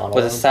for this monologue?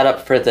 Was a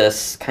setup for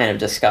this kind of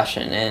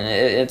discussion, and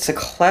it's a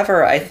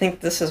clever, I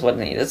think this is what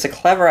it needs. It's a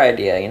clever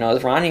idea.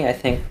 As Rahne, I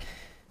think,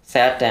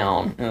 sat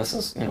down, and this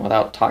is,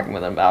 without talking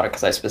with him about it,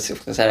 because I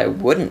specifically said I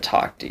wouldn't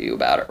talk to you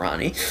about it,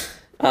 Rahne.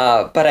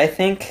 But I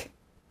think,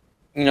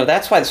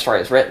 that's why the story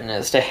is written,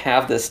 is to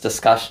have this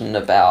discussion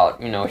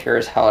about,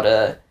 here's how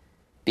to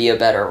be a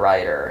better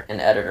writer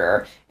and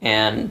editor.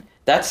 And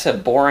that's a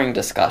boring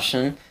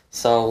discussion,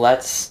 so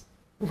let's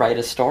write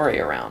a story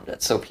around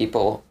it so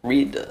people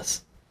read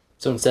this.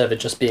 So instead of it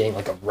just being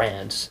like a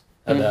rant,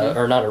 about,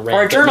 or not a rant,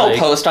 or a journal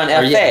post on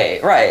FA,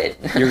 right?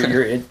 you're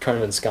kind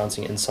of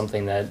ensconcing in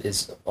something that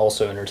is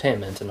also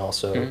entertainment and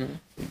also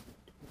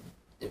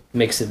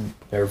makes it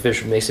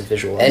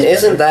visual. And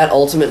isn't that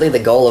ultimately the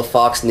goal of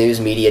Fox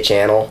News Media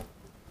Channel?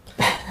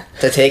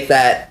 To take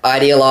that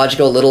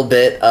ideological little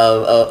bit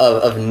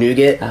of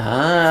nougat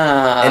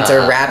and to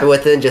wrap it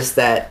within just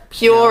that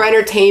pure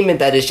entertainment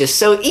that is just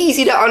so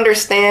easy to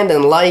understand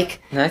and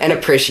and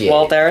appreciate.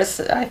 Well,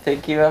 I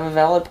think you have a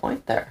valid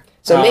point there.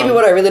 So maybe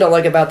what I really don't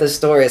like about this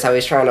story is how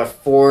he's trying to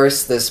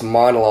force this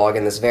monologue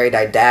and this very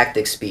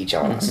didactic speech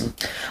on us.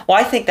 Well,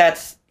 I think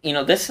that's,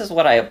 this is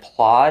what I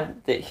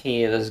applaud, that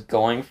he is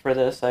going for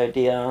this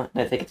idea,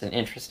 and I think it's an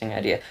interesting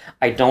idea.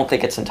 I don't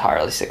think it's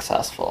entirely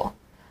successful.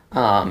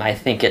 I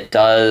think it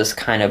does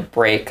kind of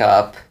break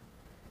up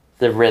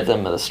the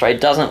rhythm of the story. It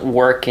doesn't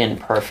work in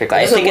perfectly.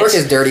 It doesn't work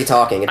as dirty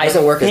talking. It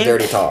doesn't work as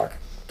dirty talk.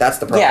 That's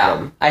the problem.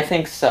 Yeah, I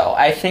think so.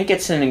 I think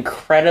it's an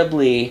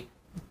incredibly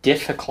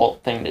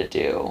difficult thing to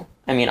do.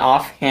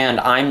 Offhand,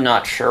 I'm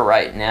not sure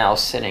right now,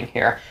 sitting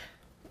here,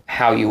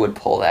 how you would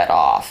pull that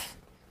off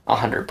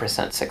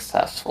 100%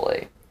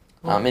 successfully.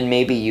 And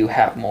maybe you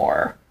have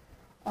more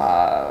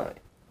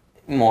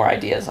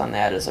ideas on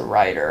that as a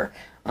writer.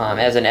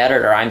 As an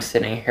editor, I'm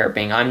sitting here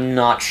I'm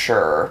not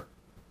sure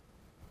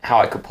how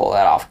I could pull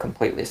that off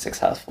completely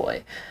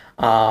successfully.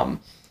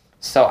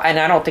 So, and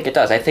I don't think it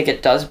does. I think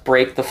it does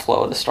break the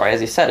flow of the story.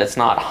 As you said, it's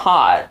not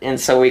hot, and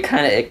so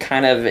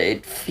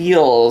it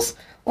feels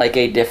like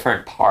a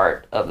different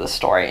part of the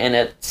story, and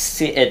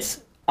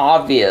it's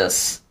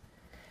obvious.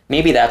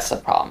 Maybe that's the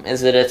problem,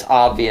 is that it's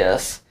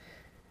obvious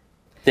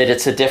that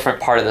it's a different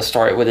part of the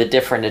story with a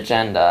different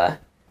agenda,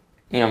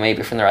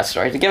 maybe from the rest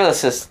of the story. To give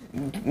us this,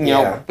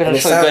 potentially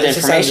good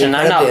information.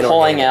 I'm not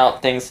pulling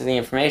out things to the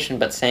information,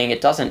 but saying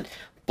it doesn't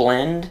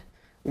blend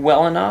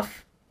well enough.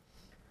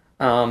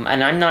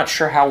 And I'm not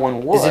sure how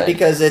one would. Is it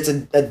because it's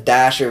a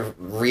dash of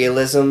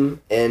realism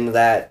in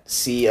that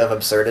sea of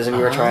absurdism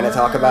you were trying to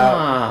talk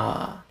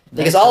about?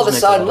 Because all of a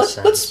sudden,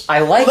 let's I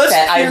like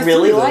that. I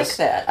really like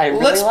that.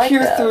 Let's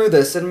peer through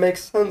this and make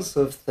sense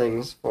of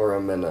things for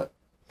a minute.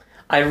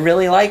 I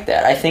really like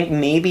that. I think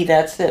maybe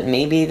that's it.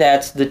 Maybe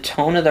that's the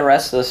tone of the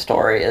rest of the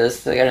story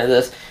is kind of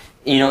this,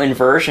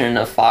 inversion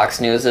of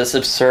Fox News, this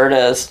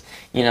absurdist,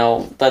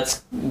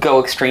 let's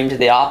go extreme to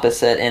the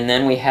opposite, and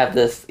then we have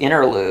this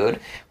interlude,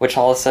 which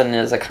all of a sudden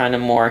is a kind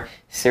of more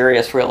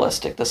serious,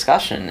 realistic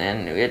discussion,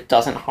 and it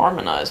doesn't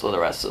harmonize with the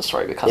rest of the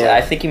story, because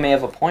I think you may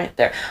have a point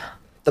there.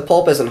 The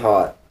pulp isn't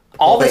hot.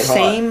 All the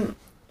same,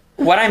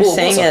 what I'm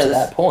saying is... to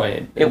that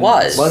point. It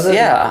was. Was it?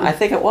 Yeah, I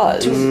think it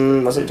was.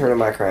 Wasn't turning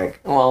my crank.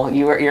 Well,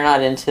 you're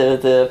not into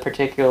the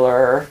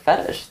particular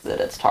fetish that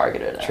it's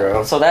targeted at.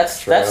 True. So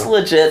that's a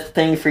legit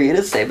thing for you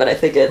to say, but I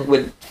think it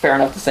would, fair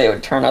enough to say, it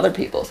would turn other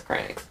people's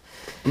cranks.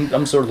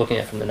 I'm sort of looking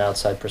at it from an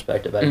outside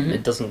perspective.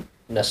 It doesn't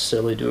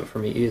necessarily do it for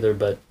me either,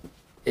 but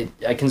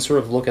I can sort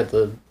of look at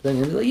the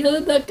thing and be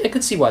like, I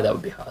could see why that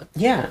would be hot.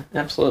 Yeah,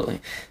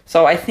 absolutely.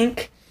 So I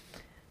think...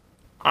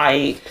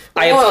 I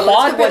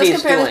applaud what he's doing.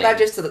 Let's compare this back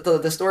just to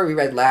the story we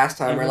read last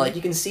time, where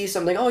you can see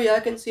something. Oh yeah, I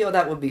can see how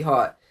that would be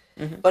hot,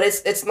 but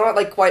it's not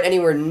quite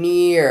anywhere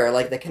near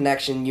the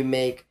connection you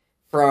make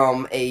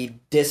from a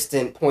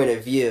distant point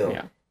of view,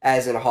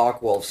 as in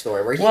Hawkwolf's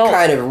story, where he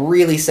kind of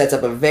really sets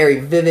up a very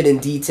vivid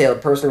and detailed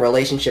personal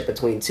relationship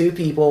between two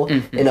people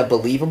in a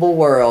believable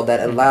world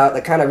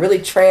that kind of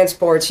really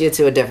transports you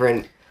to a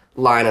different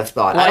line of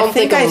thought. Well, I don't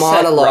think a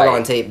monologue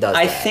on tape does that.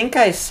 I think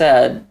I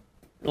said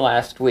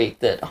last week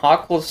that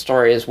Hawkwolf's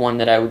story is one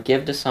that I would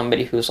give to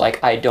somebody who's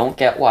like, I don't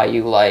get why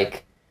you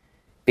like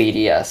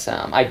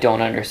BDSM. I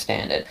don't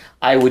understand it.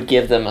 I would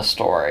give them a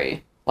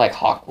story like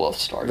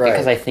Hawkwolf's story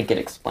because I think it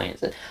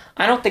explains it.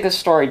 I don't think a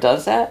story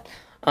does that.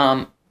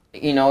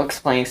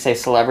 Explaining, say,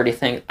 celebrity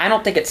things. I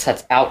don't think it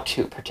sets out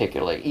to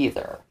particularly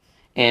either.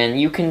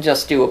 And you can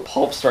just do a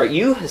pulp story.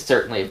 You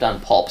certainly have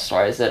done pulp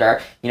stories that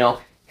are, here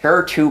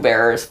are two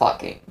bears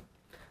fucking.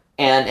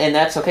 And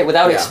that's okay,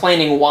 without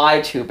explaining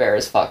why two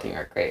bears fucking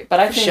are great.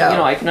 But I think,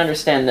 I can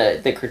understand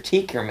the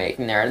critique you're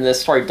making there, and this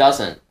story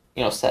doesn't,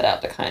 set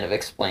out to kind of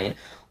explain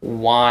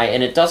why,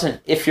 and it doesn't,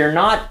 if you're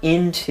not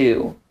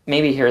into,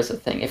 maybe here's the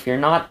thing, if you're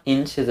not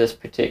into this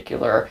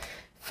particular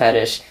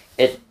fetish,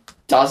 it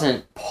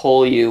doesn't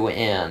pull you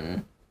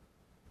in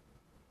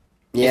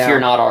if you're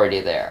not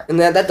already there. And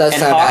that does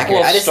sound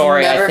accurate. I just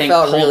story, never I think,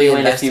 felt really pull you in if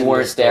invested you in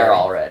weren't this story. there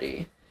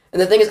already.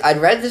 And the thing is, I'd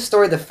read this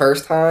story the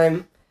first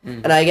time,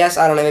 and I guess,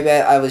 I don't know, maybe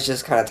I was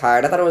just kind of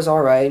tired. I thought it was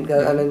alright,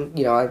 and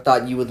then, I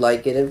thought you would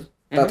like it.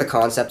 I thought the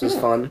concept was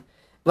fun.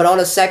 But on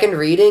a second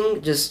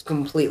reading, just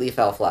completely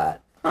fell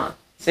flat. Huh.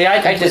 See,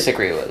 I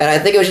disagree with it. And I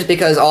think it was just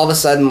because all of a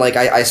sudden,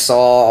 I saw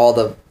all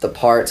the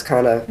parts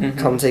kind of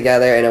come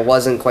together, and it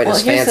wasn't quite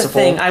as fanciful. Here's the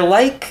thing.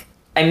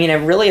 I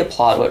really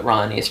applaud what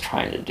Rahne is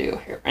trying to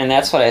do here. And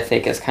that's what I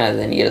think is kind of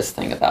the neatest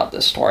thing about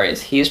this story,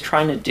 is he's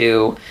trying to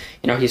do,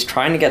 he's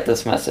trying to get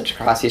this message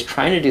across. He's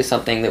trying to do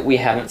something that we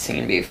haven't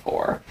seen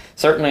before.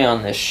 Certainly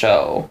on this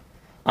show.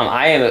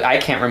 I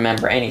can't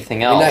remember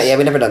anything else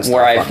we've never done stuff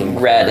where I've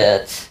read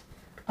it,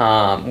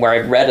 where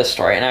I've read a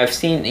story. And I've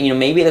seen,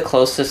 maybe the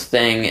closest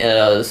thing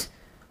is,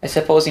 I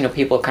suppose,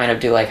 people kind of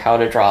do, how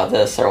to draw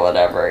this or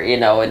whatever,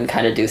 and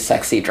kind of do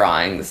sexy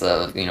drawings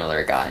of,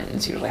 their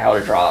guidance, usually how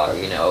to draw,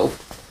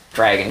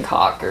 dragon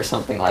cock or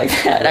something like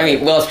that. I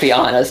mean, let's be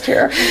honest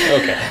here.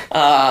 Okay.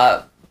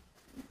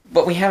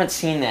 But we haven't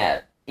seen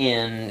that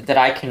that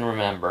I can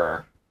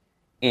remember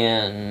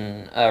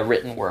in a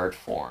written word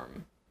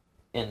form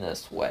in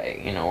this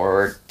way, where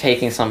we're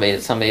taking somebody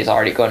that somebody's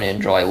already going to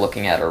enjoy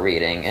looking at or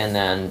reading and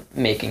then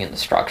making it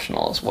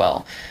instructional as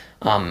well.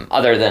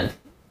 Other than...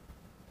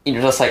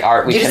 just like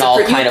art, we can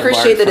all kind of learn from that. You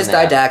appreciate that it's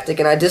didactic,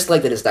 and I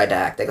dislike that it's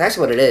didactic. That's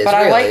what it is, But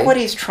really. I like what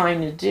he's trying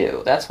to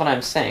do. That's what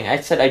I'm saying. I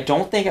said I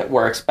don't think it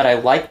works, but I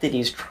like that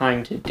he's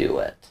trying to do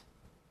it.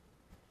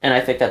 And I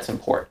think that's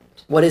important.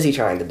 What is he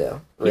trying to do?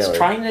 Really?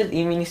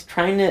 He's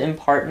trying to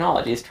impart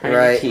knowledge. He's trying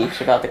to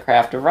teach about the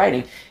craft of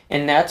writing.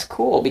 And that's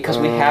cool, because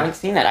we haven't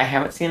seen that. I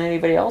haven't seen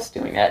anybody else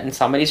doing that. And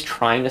somebody's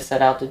trying to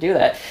set out to do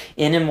that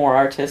in a more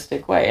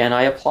artistic way. And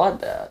I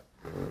applaud that.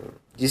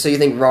 So you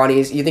think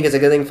it's a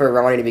good thing for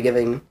Rahne to be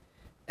giving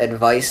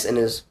advice in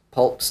his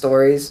pulp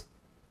stories,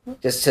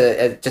 just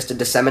to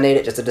disseminate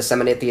it, just to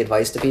disseminate the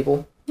advice to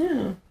people?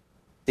 Yeah.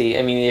 The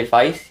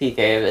advice he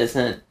gave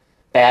isn't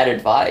bad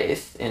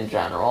advice in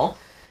general,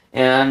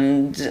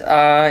 and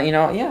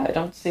I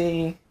don't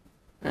see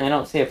And I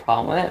don't see a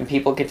problem with it, and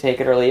people could take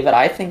it or leave it.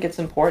 I think it's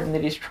important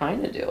that he's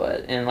trying to do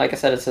it. And like I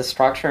said, it's a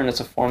structure and it's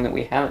a form that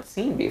we haven't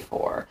seen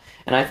before.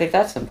 And I think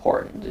that's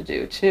important to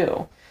do,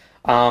 too.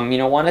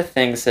 One of the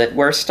things that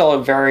we're still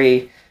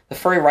the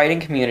furry writing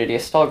community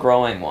is still a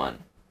growing one.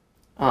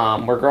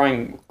 We're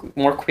growing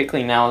more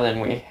quickly now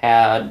than we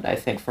had, I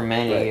think, for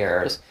many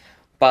years.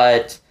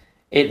 But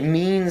it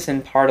means,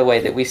 in part, a way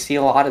that we see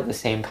a lot of the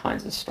same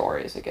kinds of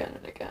stories again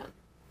and again.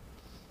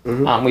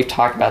 Mm-hmm. We've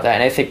talked about that,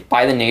 and I think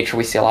by the nature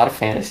we see a lot of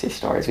fantasy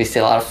stories, we see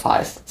a lot of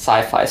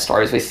sci-fi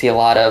stories, we see a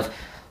lot of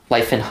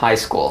life in high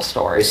school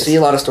stories. We see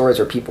a lot of stories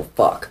where people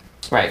fuck.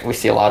 Right, we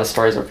see a lot of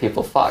stories where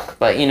people fuck.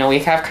 But, we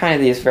have kind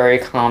of these very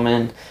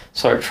common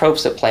sort of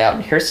tropes that play out,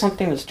 and here's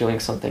something that's doing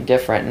something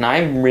different. And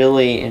I'm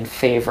really in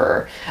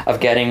favor of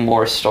getting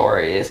more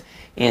stories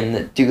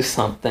that do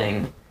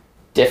something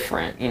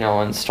different,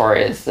 and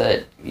stories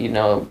that,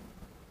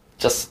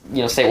 just,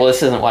 say, well,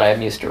 this isn't what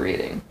I'm used to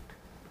reading.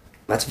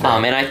 That's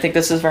fine. And I think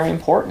this is very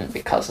important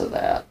because of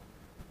that.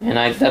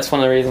 And that's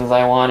one of the reasons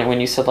I wanted, when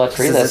you said, let's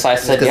read this, I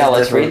said, yeah,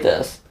 let's read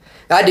this.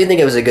 I do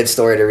think it was a good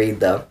story to read,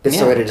 though. Good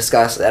story to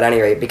discuss at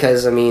any rate,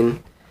 because,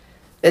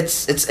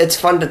 it's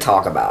fun to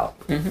talk about.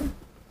 Mm-hmm.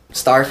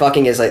 Star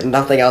fucking is like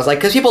nothing else. Like,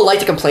 because people like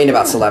to complain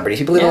about celebrities.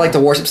 People either like to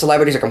worship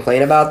celebrities or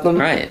complain about them.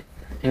 Right.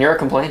 And you're a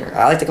complainer.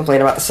 I like to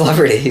complain about the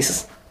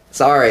celebrities.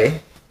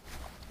 Sorry.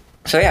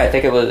 So yeah, I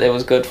think it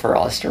was good for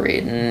us to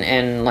read,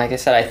 and like I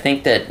said, I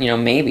think that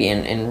maybe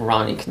and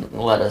Ronnie can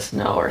let us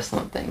know or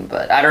something,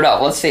 but I don't know.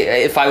 Let's see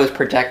if I was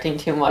projecting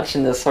too much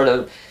in this sort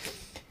of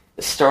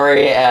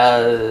story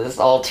as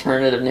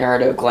alternative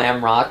narrative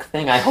glam rock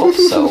thing. I hope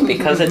so,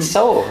 because it's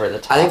so over the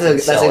top. I think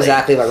that's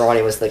exactly what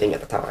Ronnie was thinking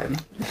at the time.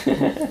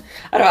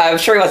 I don't know. I'm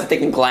sure he wasn't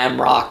thinking glam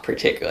rock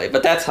particularly,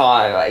 but that's how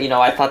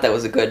I thought that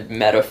was a good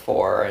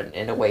metaphor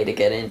and a way to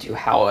get into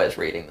how I was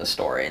reading the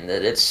story, and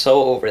that it's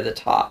so over the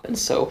top and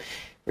so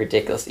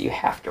ridiculous that you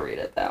have to read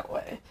it that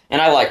way.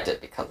 And I liked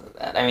it because of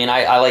that.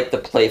 I like the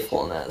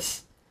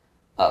playfulness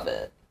of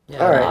it.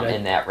 Yeah,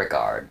 in that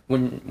regard.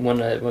 When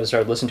I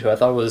started listening to it, I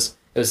thought it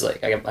was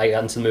like I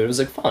got into the mood. It was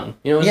like fun.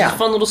 It was just a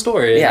fun little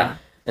story. Yeah.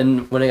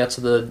 And when I got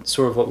to the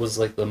sort of what was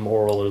like the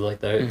moral or like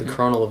the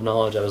kernel of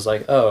knowledge, I was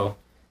like, oh,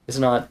 it's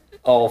not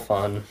all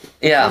fun.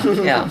 Yeah.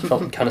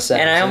 Felt kind of sad.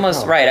 And I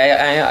almost right.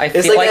 I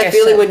it's feel like that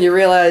feeling when you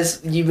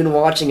realize you've been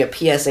watching a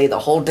PSA the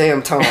whole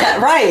damn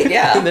time. Right.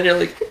 Yeah. And then you're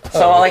like, oh.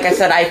 So like I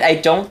said, I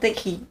don't think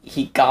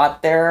he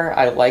got there.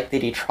 I like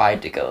that he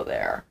tried to go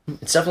there.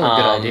 It's definitely a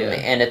good idea,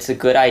 and it's a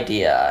good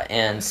idea.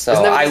 And so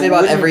isn't that what they say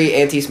about every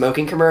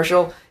anti-smoking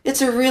commercial?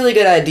 It's a really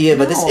good idea,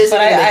 but this isn't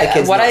going to make the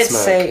kids not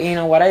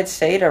smoke. What I'd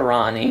say to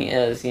Ronnie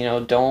is,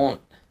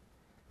 don't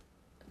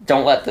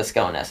let this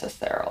go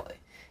necessarily.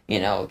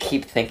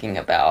 Keep thinking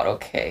about,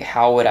 okay,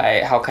 how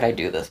could I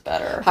do this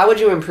better? How would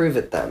you improve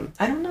it then?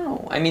 I don't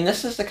know.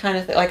 This is the kind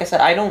of thing, like I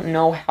said, I don't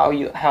know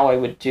how I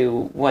would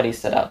do what he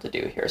set out to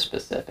do here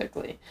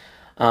specifically.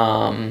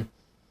 Well,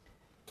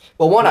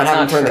 one, I'd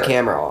have him turn the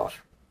camera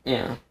off.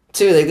 Yeah.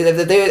 Two,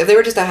 if they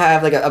were just to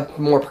have like a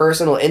more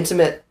personal,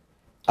 intimate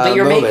but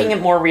you're moment. making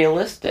it more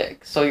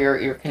realistic, so you're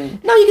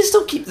No, you can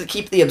still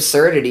keep the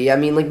absurdity.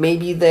 Like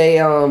maybe they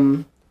are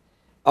in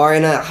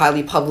a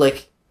highly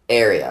public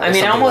area.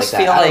 I almost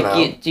feel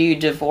like do you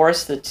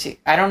divorce the two?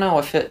 I don't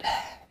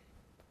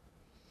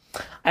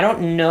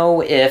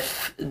know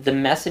if the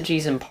message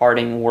he's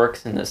imparting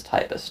works in this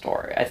type of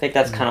story. I think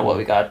that's kind of what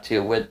we got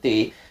to with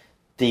the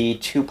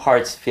two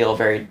parts feel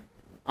very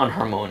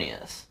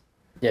unharmonious.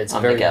 Yeah, it's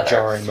a very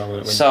jarring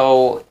moment.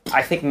 So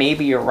I think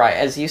maybe you're right,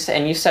 as you said,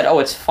 and you said, oh,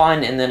 it's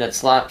fun, and then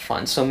it's not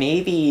fun. So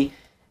maybe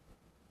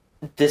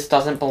this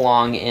doesn't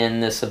belong in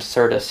this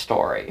absurdist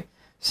story.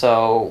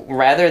 So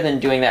rather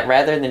than doing that,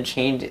 rather than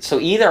change it, so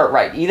either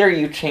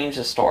you change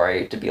the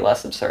story to be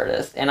less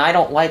absurdist, and I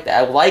don't like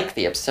that. I like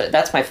the absurd.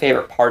 That's my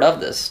favorite part of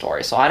this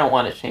story, so I don't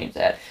want to change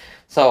that.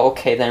 So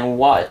okay, then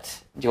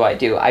what do?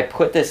 I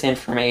put this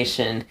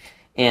information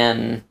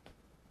in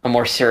a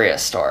more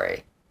serious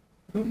story,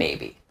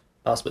 maybe.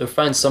 Possibly, or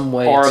find some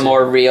way, or a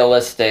more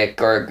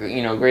realistic, or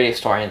gritty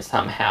story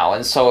somehow,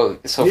 and so you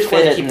just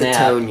fit it keep the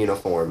tone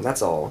uniform.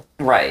 That's all.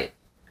 Right.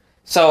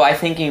 So I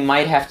think you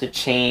might have to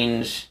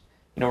change.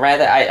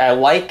 Rather, I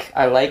like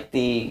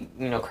the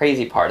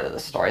crazy part of the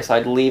story, so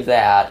I'd leave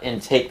that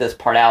and take this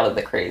part out of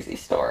the crazy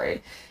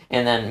story,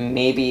 and then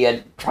maybe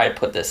I'd try to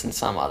put this in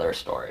some other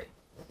story.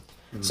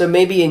 So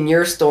maybe in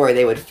your story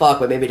they would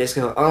fuck, but maybe just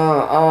go,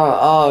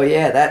 oh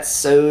yeah, that's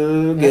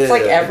so good. It's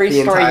like every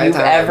story you've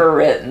ever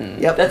written.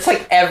 Yep. That's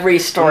like every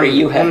story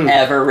you have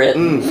ever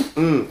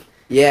written.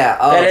 Yeah,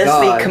 that is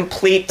the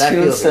complete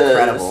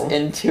Toonces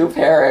in 2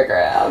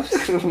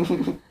 paragraphs.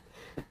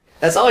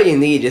 That's all you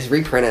need. Just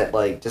reprint it,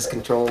 like just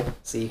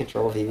Control-C,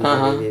 Control-V.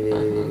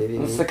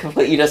 It's the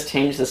complete. You just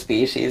change the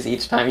species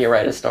each time you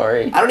write a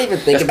story. I don't even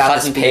think about the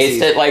species.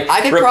 Paste it.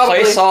 I could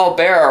replace all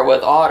bear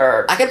with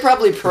otter. I could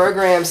probably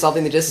program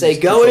something to just say,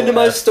 go into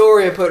my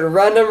story and put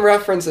random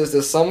references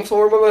to some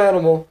form of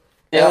animal.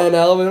 Yeah, and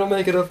it'll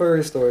make it a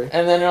furry story.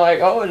 And then you're like,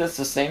 oh, it's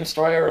the same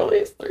story I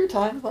released 3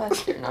 times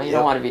last year. No, you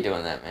don't want to be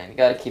doing that, man. You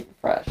got to keep it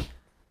fresh.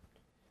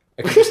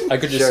 I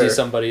could just Sure. see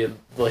somebody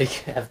like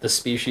have the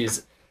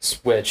species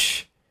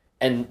switch,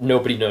 and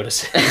nobody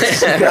notices.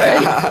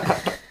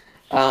 Right.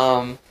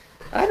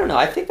 I don't know.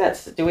 I think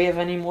that's. Do we have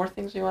any more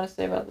things we want to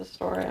say about this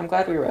story? I'm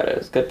glad we read it. It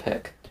was a good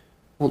pick.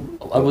 Well,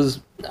 I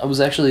was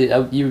actually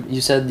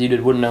you said you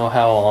wouldn't know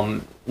how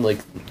like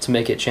to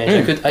make it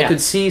change. I could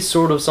see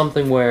sort of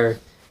something where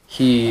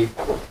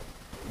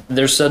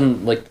there's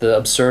sudden like the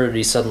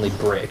absurdity suddenly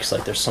breaks.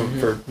 Like there's some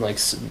for like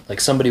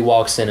somebody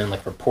walks in and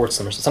like reports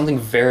them or something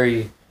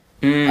very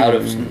out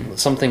of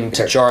something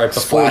to jar it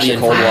before the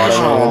cold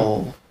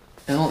information.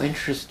 Oh,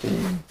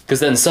 interesting. Because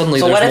then suddenly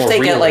So there's what if more they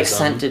get like realism.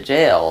 sent to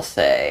jail,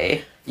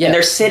 say? Yeah. And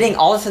they're sitting,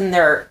 all of a sudden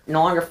they're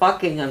no longer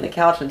fucking on the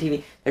couch on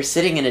TV. They're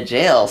sitting in a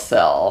jail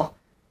cell.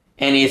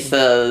 And he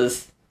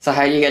says, so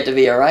how do you get to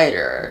be a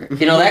writer?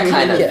 You know, that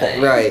kind of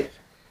thing. Right.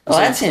 Well,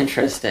 that's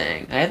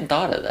interesting. I hadn't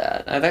thought of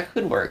that. That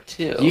could work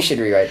too. You should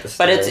rewrite this.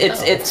 But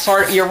it's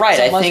sort of, you're right.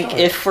 It's a I think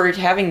story. if we're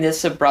having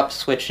this abrupt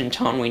switch in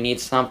tone, we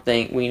need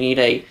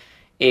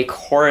a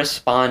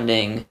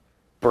corresponding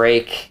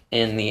break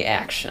in the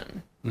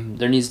action.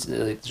 There needs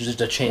to, just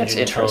a change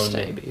in tone,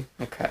 interesting. maybe.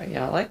 Okay,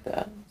 yeah, I like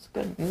that. It's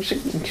good. We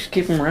should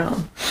keep him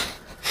around.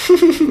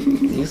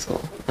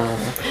 Useful.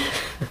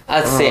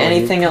 Let's see.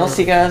 Anything else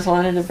you guys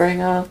wanted to bring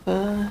up?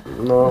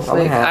 No, this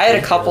week? I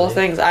had a couple of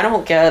things. I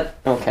don't get.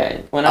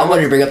 Okay, when I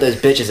wanted to bring up those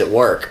bitches at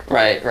work.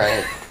 Right.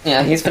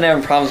 Yeah, he's been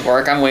having problems with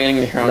work. I'm waiting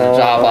to hear on No, the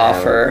job I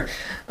offer.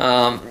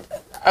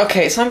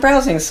 Okay, so I'm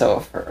browsing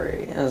So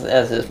Furry, as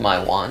is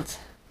my want.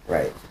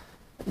 Right.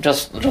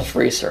 Just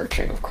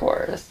researching, of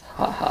course.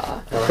 Haha.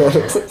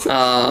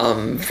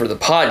 For the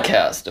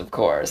podcast, of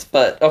course.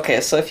 But okay,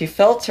 so if you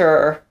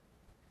filter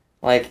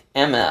like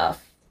MF,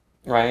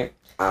 right?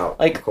 Out.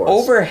 Like of course.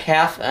 over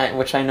half,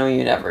 which I know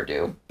you never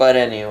do, but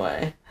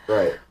anyway.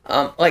 Right.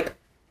 Like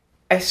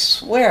I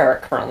swear,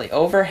 currently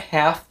over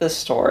half the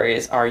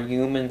stories are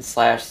human /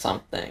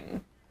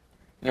 something.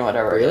 You know,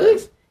 whatever it Really?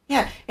 is.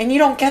 Yeah, and you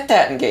don't get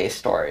that in gay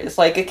stories.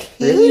 Like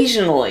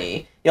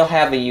occasionally you'll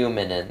have a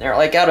human in there.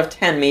 Like out of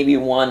 10, maybe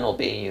 1 will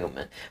be a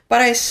human.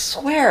 But I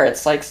swear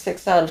it's like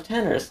 6 out of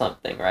 10 or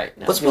something right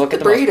now. What's If you look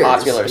with at the the most breeders?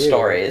 popular Yeah.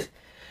 stories.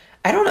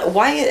 I don't know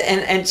why,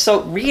 and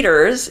so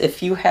readers,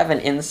 if you have an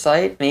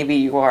insight, maybe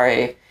you are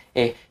a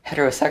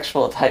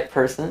heterosexual type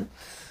person.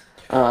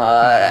 You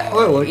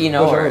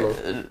know, or,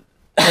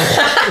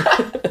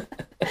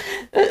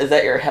 is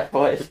that your het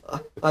voice?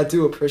 I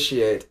do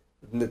appreciate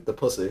the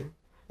pussy.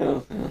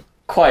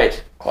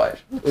 Quite.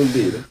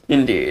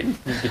 Indeed.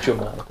 Get you a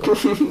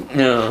monocle.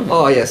 No.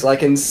 Oh yes, I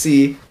can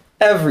see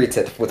every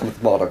tit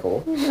with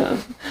monocle.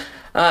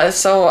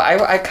 So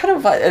I kind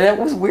of, that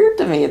was weird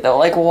to me though.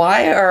 Like,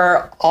 why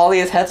are all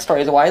these het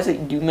stories? Why is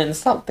it human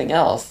something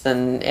else?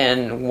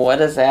 And what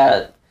does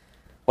that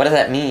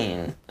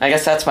mean? I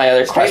guess that's my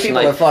other Straight question.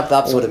 people Like, are fucked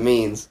up. Is what it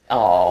means.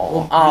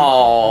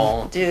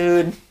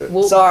 Dude.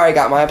 Sorry,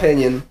 got my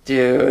opinion.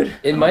 Dude.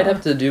 It might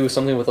have to do with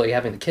something with like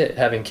having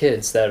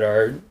kids that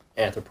are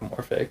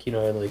anthropomorphic. You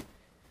know, like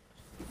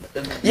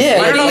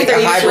Yeah, I don't know if they're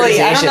usually.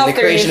 I don't know the if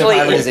they're creation of usually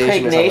hybridization or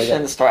something like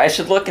impregnation that. stories. I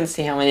should look and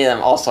see how many of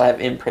them also have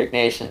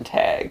impregnation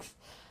tags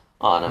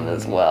on them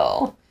as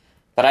well.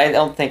 But I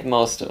don't think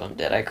most of them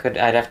did.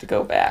 I'd have to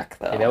go back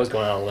though. hey, that was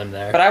going on a limb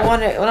there. But I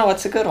want to. No,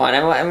 what's a good one?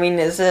 I mean,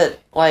 is it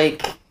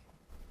like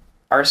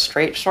are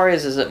straight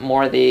stories? Is it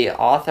more the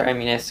author? I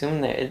mean, I assume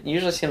that it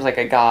usually seems like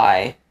a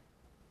guy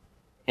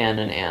and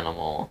an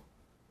animal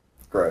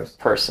Gross.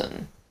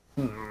 person.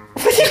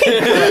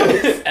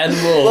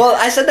 Animal. Well,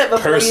 I said that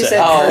before Person. you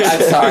said. Oh, person.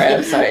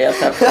 I'm sorry. Yes,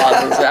 that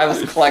pauses. I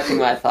was collecting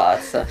my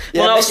thoughts. So.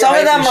 Yeah, Well, no, make your some of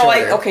height them be are like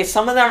shorter. okay.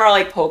 Some of them are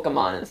like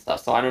Pokemon and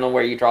stuff. So I don't know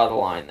where you draw the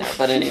line there.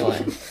 But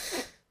anyway,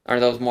 are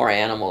those more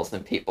animals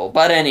than people?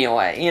 But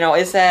anyway, you know,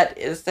 is that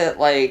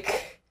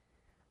like?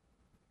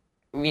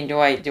 I mean, do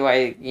I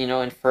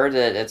infer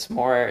that it's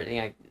more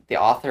the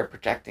author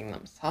projecting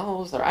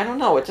themselves, or I don't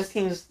know. It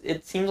seems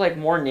like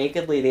more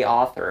nakedly the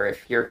author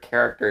if your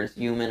character is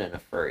human in a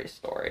furry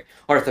story,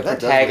 or if the That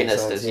does make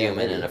protagonist sense, is yeah,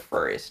 human in maybe. a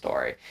furry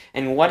story.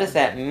 And what does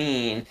that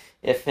mean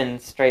if in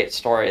straight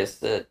stories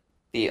that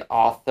the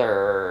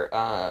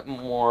author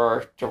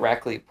more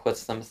directly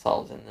puts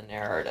themselves in the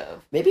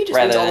narrative? Maybe it just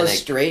rather means all than the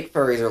straight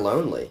furries are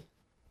lonely.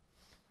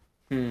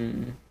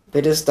 They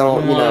just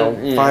don't,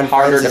 find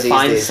harder friends to as easy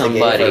find as the gay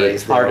somebody.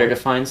 furries do. Harder to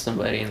find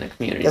somebody in the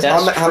community. Because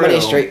That's how many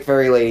true. straight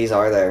furry ladies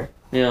are there?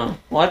 Yeah,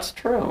 well, that's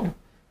true.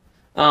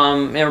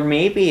 Or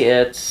maybe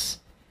it's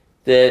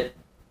that.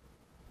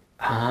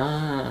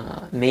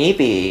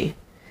 Maybe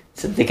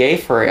it's that the gay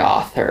furry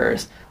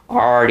authors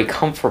are already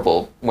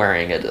comfortable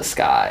wearing a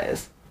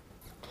disguise.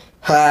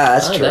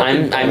 That's Oh, true.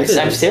 I'm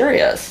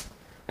serious.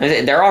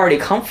 They're already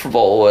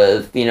comfortable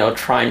with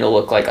trying to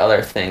look like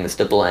other things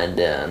to blend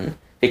in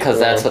because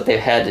that's what they've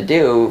had to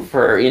do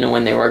for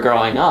when they were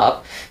growing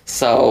up.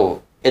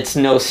 So it's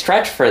no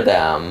stretch for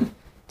them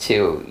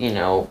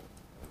to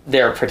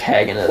their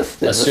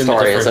protagonist in the Assume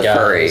story is a different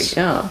furry. guys.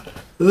 Yeah.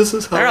 This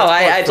is how I don't know.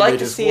 I'd like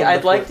to it's see.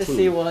 I'd like to 1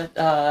 see what.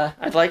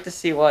 I'd like to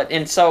see what.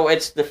 And so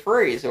it's the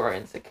furries who are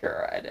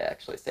insecure. I'd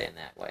actually say in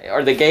that way,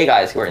 or the gay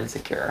guys who are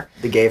insecure.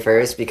 The gay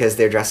furries because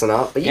they're dressing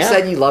up. But you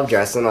said you love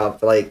dressing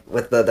up, like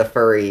with the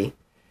furry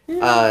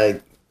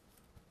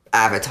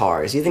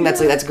avatars. You think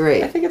that's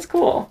great? I think it's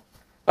cool.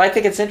 But I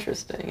think it's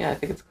interesting. Yeah, I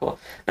think it's cool.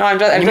 No, I'm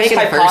just. You're making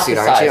a fursuit,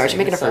 aren't you? Aren't you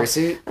making a so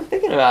fursuit? I'm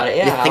thinking about it.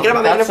 Yeah, You're thinking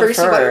about making a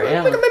fursuit?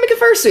 Yeah. Make a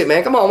fursuit,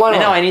 man. Come on, why not?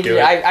 I know. I need Do to.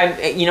 it.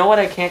 I. You know what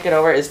I can't get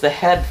over is the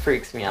head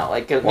freaks me out.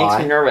 Like it makes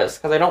me nervous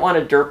because I don't want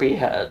a derpy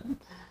head.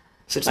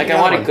 So Like I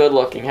want a good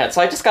looking head,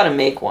 so I just got to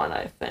make one.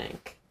 I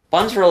think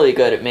Bun's really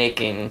good at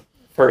making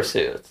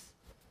fursuits.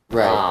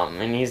 Right.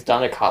 And he's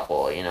done a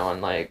couple,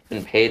 and like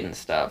been paid and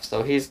stuff.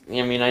 So he's.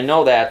 I mean, I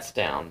know that's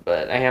down,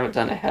 but I haven't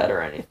done a head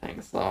or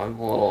anything, so I'm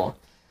a little.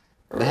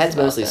 The head's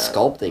mostly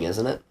sculpting,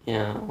 isn't it?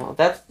 Yeah, well,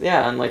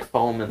 and like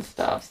foam and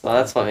stuff. So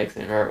that's what makes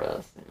me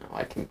nervous.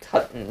 I can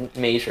cut and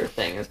measure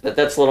things, but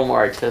that's a little more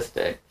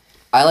artistic.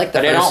 I like the.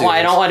 But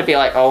I don't want to be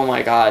like, oh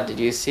my god, did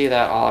you see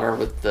that otter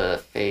with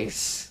the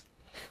face?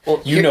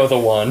 Well, you know the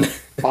one.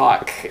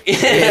 Fuck.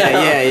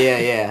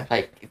 Yeah.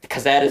 Like,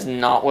 because that is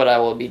not what I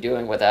will be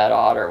doing with that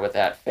otter with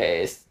that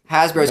face.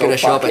 Hasbro's gonna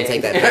show up and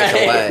take that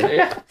picture away.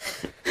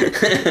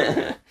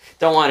 Yeah.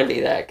 Don't want to be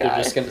that guy.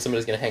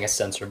 Somebody's gonna hang a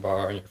sensor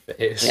bar on your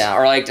face. Yeah,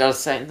 or like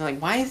just saying, like,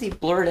 why is he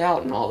blurred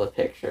out in all the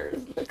pictures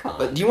of the con?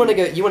 But do you want to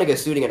go? You want to go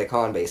shooting at a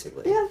con,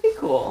 basically? Yeah, that'd be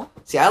cool.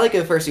 See, I like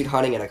go fursuit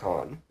hunting at a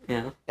con.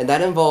 Yeah. And that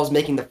involves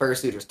making the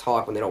fursuiters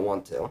talk when they don't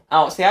want to.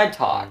 Oh, see, I'd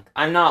talk.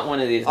 I'm not one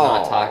of these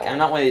not Aw. talk. I'm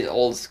not one of these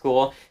old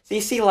school. So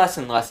you see less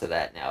and less of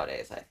that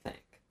nowadays, I think.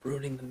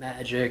 Ruining the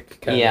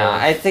magic.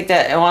 I think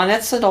that. Well, and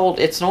it's an old.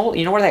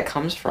 You know where that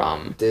comes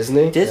from?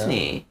 Disney.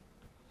 Disney.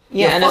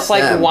 Yeah, and fuck it's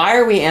like, them. why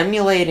are we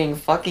emulating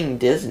fucking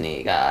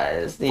Disney,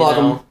 guys? You Fuck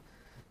 'em. know?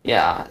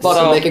 Yeah. Fuck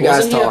 'em, make a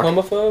guys Wasn't he a talk.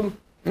 homophobe?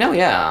 No,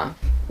 yeah.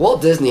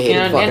 Walt Disney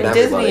hated fucking and everybody.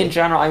 Disney in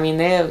general, I mean,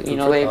 they have, they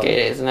have gay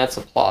days, and that's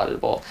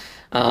applaudable.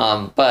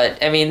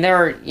 But, I mean,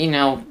 they're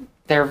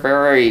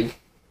very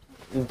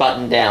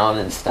buttoned down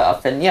and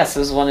stuff. And yes,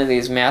 this is one of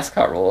these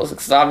mascot rules,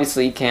 because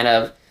obviously you can't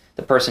have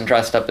the person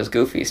dressed up as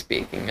Goofy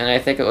speaking. And I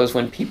think it was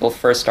when people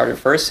first started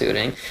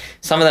fursuiting,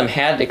 some of them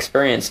had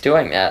experience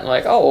doing that.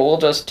 Like, oh, well, we'll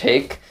just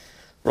take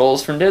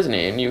roles from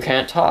Disney and you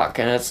can't talk.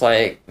 And it's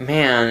like,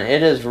 man,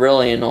 it is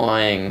really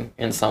annoying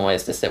in some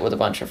ways to sit with a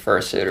bunch of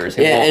fursuiters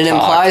who won't and it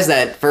talk. implies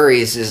that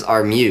furries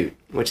are mute,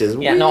 which is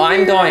Yeah, no,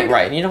 I'm going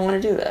right. You don't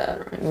want to do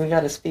that. Right? We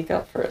got to speak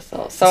up for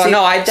ourselves. So See,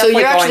 no, I definitely. So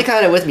you're actually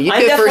kind of with me. You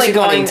I'm go definitely fursuit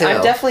going. hunting too.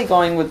 I'm definitely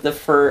going with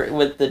the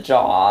with the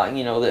jaw.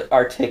 That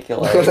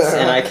articulates,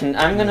 and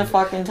I'm gonna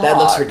fucking talk. That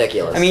looks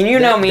ridiculous. I mean, you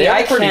know me. They are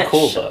I pretty can't.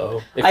 cool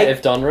though.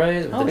 If done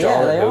right, with Oh, the jaw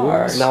yeah, that they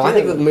moves. are. No, I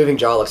think the moving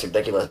jaw looks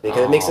ridiculous because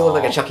it makes it look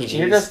like a Chuck E. Cheese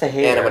You're just a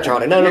hater.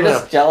 animatronic. No, You're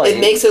just jelly.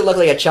 It makes it look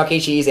like a Chuck E.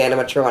 Cheese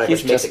animatronic, He's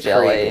which makes just it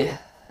jelly. creepy.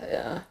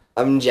 Yeah.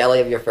 I'm jelly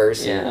of your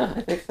fursuit. Yeah,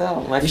 I think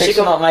so. My You should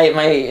fictional, my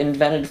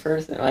invented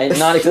fursuit, my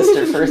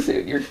non-existent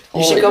fursuit. You're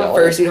totally You should come jelly.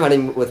 fursuit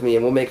hunting with me,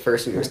 and we'll make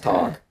fursuiters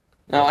talk.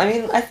 No, I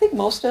mean, I think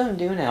most of them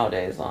do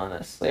nowadays,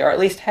 honestly, or at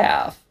least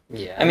half.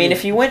 Yeah. I mean,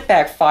 if you went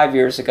back 5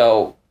 years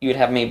ago, you'd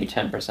have maybe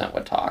 10%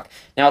 would talk.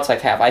 Now it's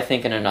like half. I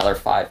think in another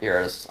 5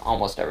 years,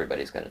 almost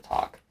everybody's going to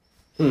talk.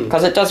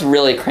 Because it does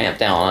really cramp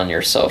down on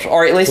your social.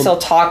 Or at least they'll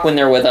talk when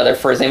they're with other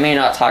furs. They may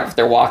not talk if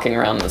they're walking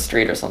around the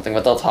street or something,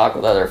 but they'll talk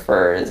with other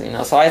furs,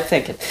 So I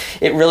think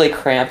it really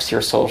cramps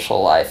your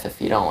social life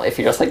if you're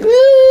just like,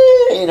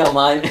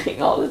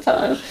 miming all the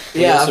time.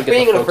 Yeah, also get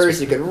being the in a folks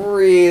fursuit could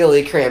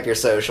really cramp your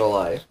social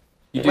life.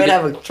 You You might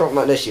have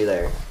an issue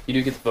there. You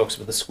do get the folks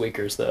with the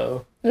squeakers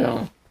though.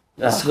 Yeah.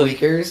 The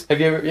squeakers. Have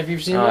you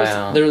seen Oh, those?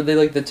 yeah. They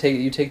like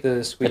you take the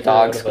The squeaker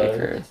dog out of a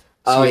squeakers.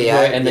 Oh, squeak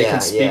yeah, toy and they yeah,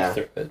 can speak yeah.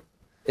 through it.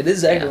 It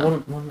is actually Yeah. one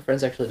of my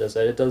friends actually does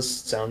that. It does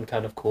sound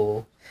kind of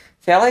cool.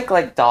 See, I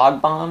like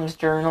Dog Bomb's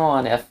journal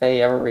on FA.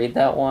 You ever read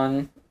that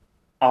one?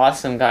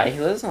 Awesome guy. He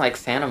lives in like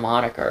Santa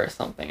Monica or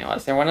something. I want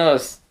to say one of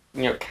those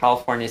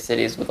California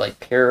cities with like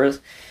piers,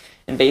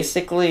 and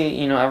basically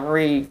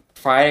every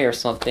Friday or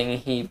something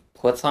he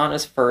puts on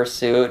his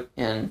fursuit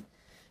and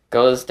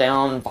goes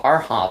down bar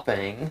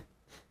hopping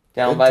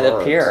down Good by the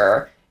times.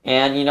 pier.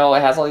 And, it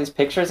has all these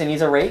pictures, and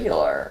he's a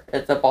regular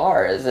at the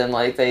bars. And,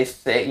 like, they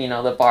say,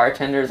 the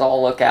bartenders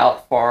all look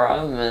out for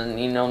him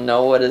and,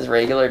 know what his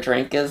regular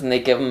drink is. And they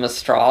give him a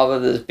straw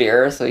with his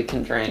beer so he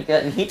can drink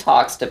it. And he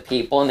talks to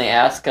people, and they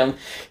ask him,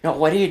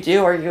 what do you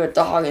do? Are you a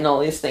dog? And all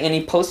these things. And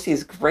he posts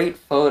these great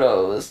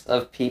photos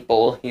of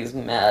people he's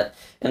met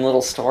and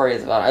little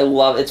stories about it. I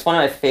love it. It's one of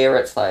my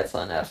favorite sites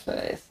on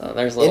FA. So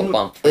there's a little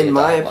bump for you, In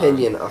my Dog Bomb.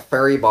 opinion, a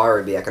furry bar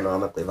would be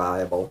economically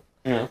viable.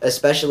 Yeah.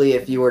 Especially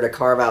if you were to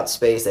carve out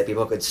space that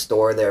people could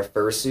store their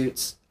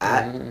fursuits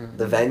at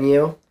the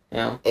venue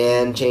Yeah.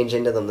 and change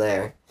into them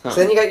there. Huh. So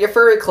then you got your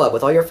furry club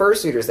with all your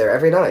fursuiters there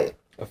every night.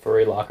 A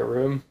furry locker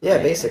room. Yeah,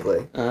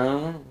 basically.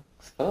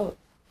 So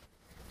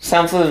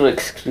sounds a little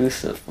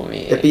exclusive for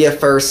me. It'd be a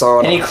fur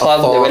sauna. Any a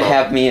club that would fauna.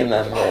 have me a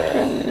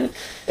member.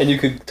 And you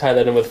could tie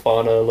that in with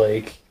fauna,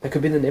 like that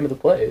could be the name of the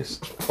place.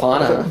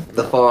 Fauna.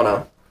 The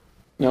fauna.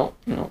 No.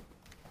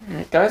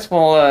 Alright, guys,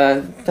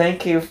 well,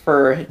 thank you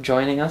for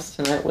joining us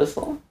tonight,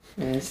 Whistle.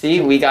 And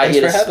see, we got Thanks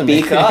you to for having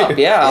speak me. up.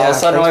 Yeah, all of a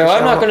sudden, thanks for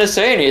I'm not showing going to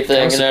say anything.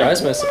 I and then-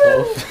 surprised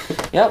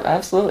myself. Yep,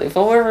 absolutely.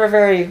 But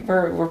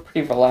we're a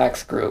pretty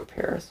relaxed group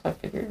here, so I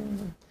figured.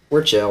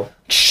 We're chill.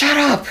 Shut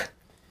up!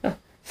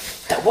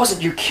 That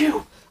wasn't your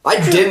cue. I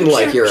didn't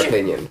like your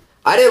opinion.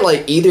 I didn't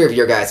like either of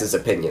your guys'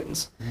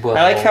 opinions. Well,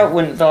 I like how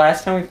when the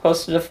last time we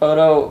posted a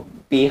photo,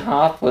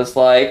 B-Hop was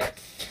like,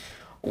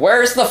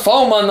 "Where's the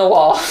foam on the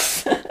walls?"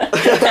 So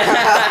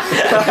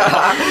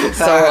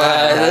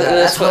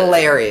That's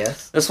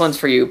hilarious. this one's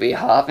for you,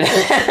 B-Hop.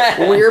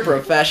 We're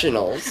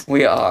professionals.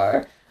 We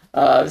are.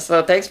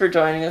 So thanks for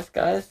joining us,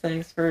 guys.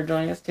 Thanks for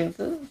joining us,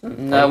 Toonces.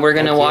 And we're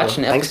gonna Thank watch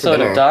you. an Thanks for episode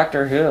dinner. of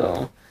Doctor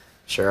Who.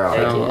 Sure, I'll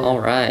So, all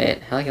right,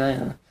 hell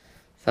yeah.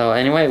 So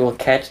anyway, we'll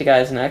catch you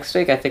guys next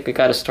week. I think we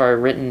got a story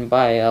written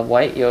by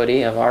White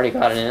Yodi. I've already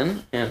got it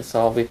in, and so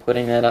I'll be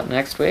putting that up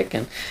next week,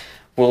 and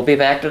we'll be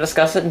back to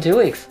discuss it in 2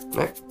 weeks.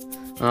 Right.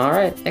 All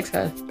right, thanks,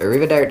 guys.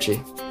 Arrivederci.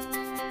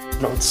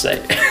 Don't say.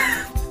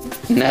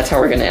 And that's how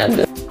we're gonna end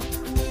it.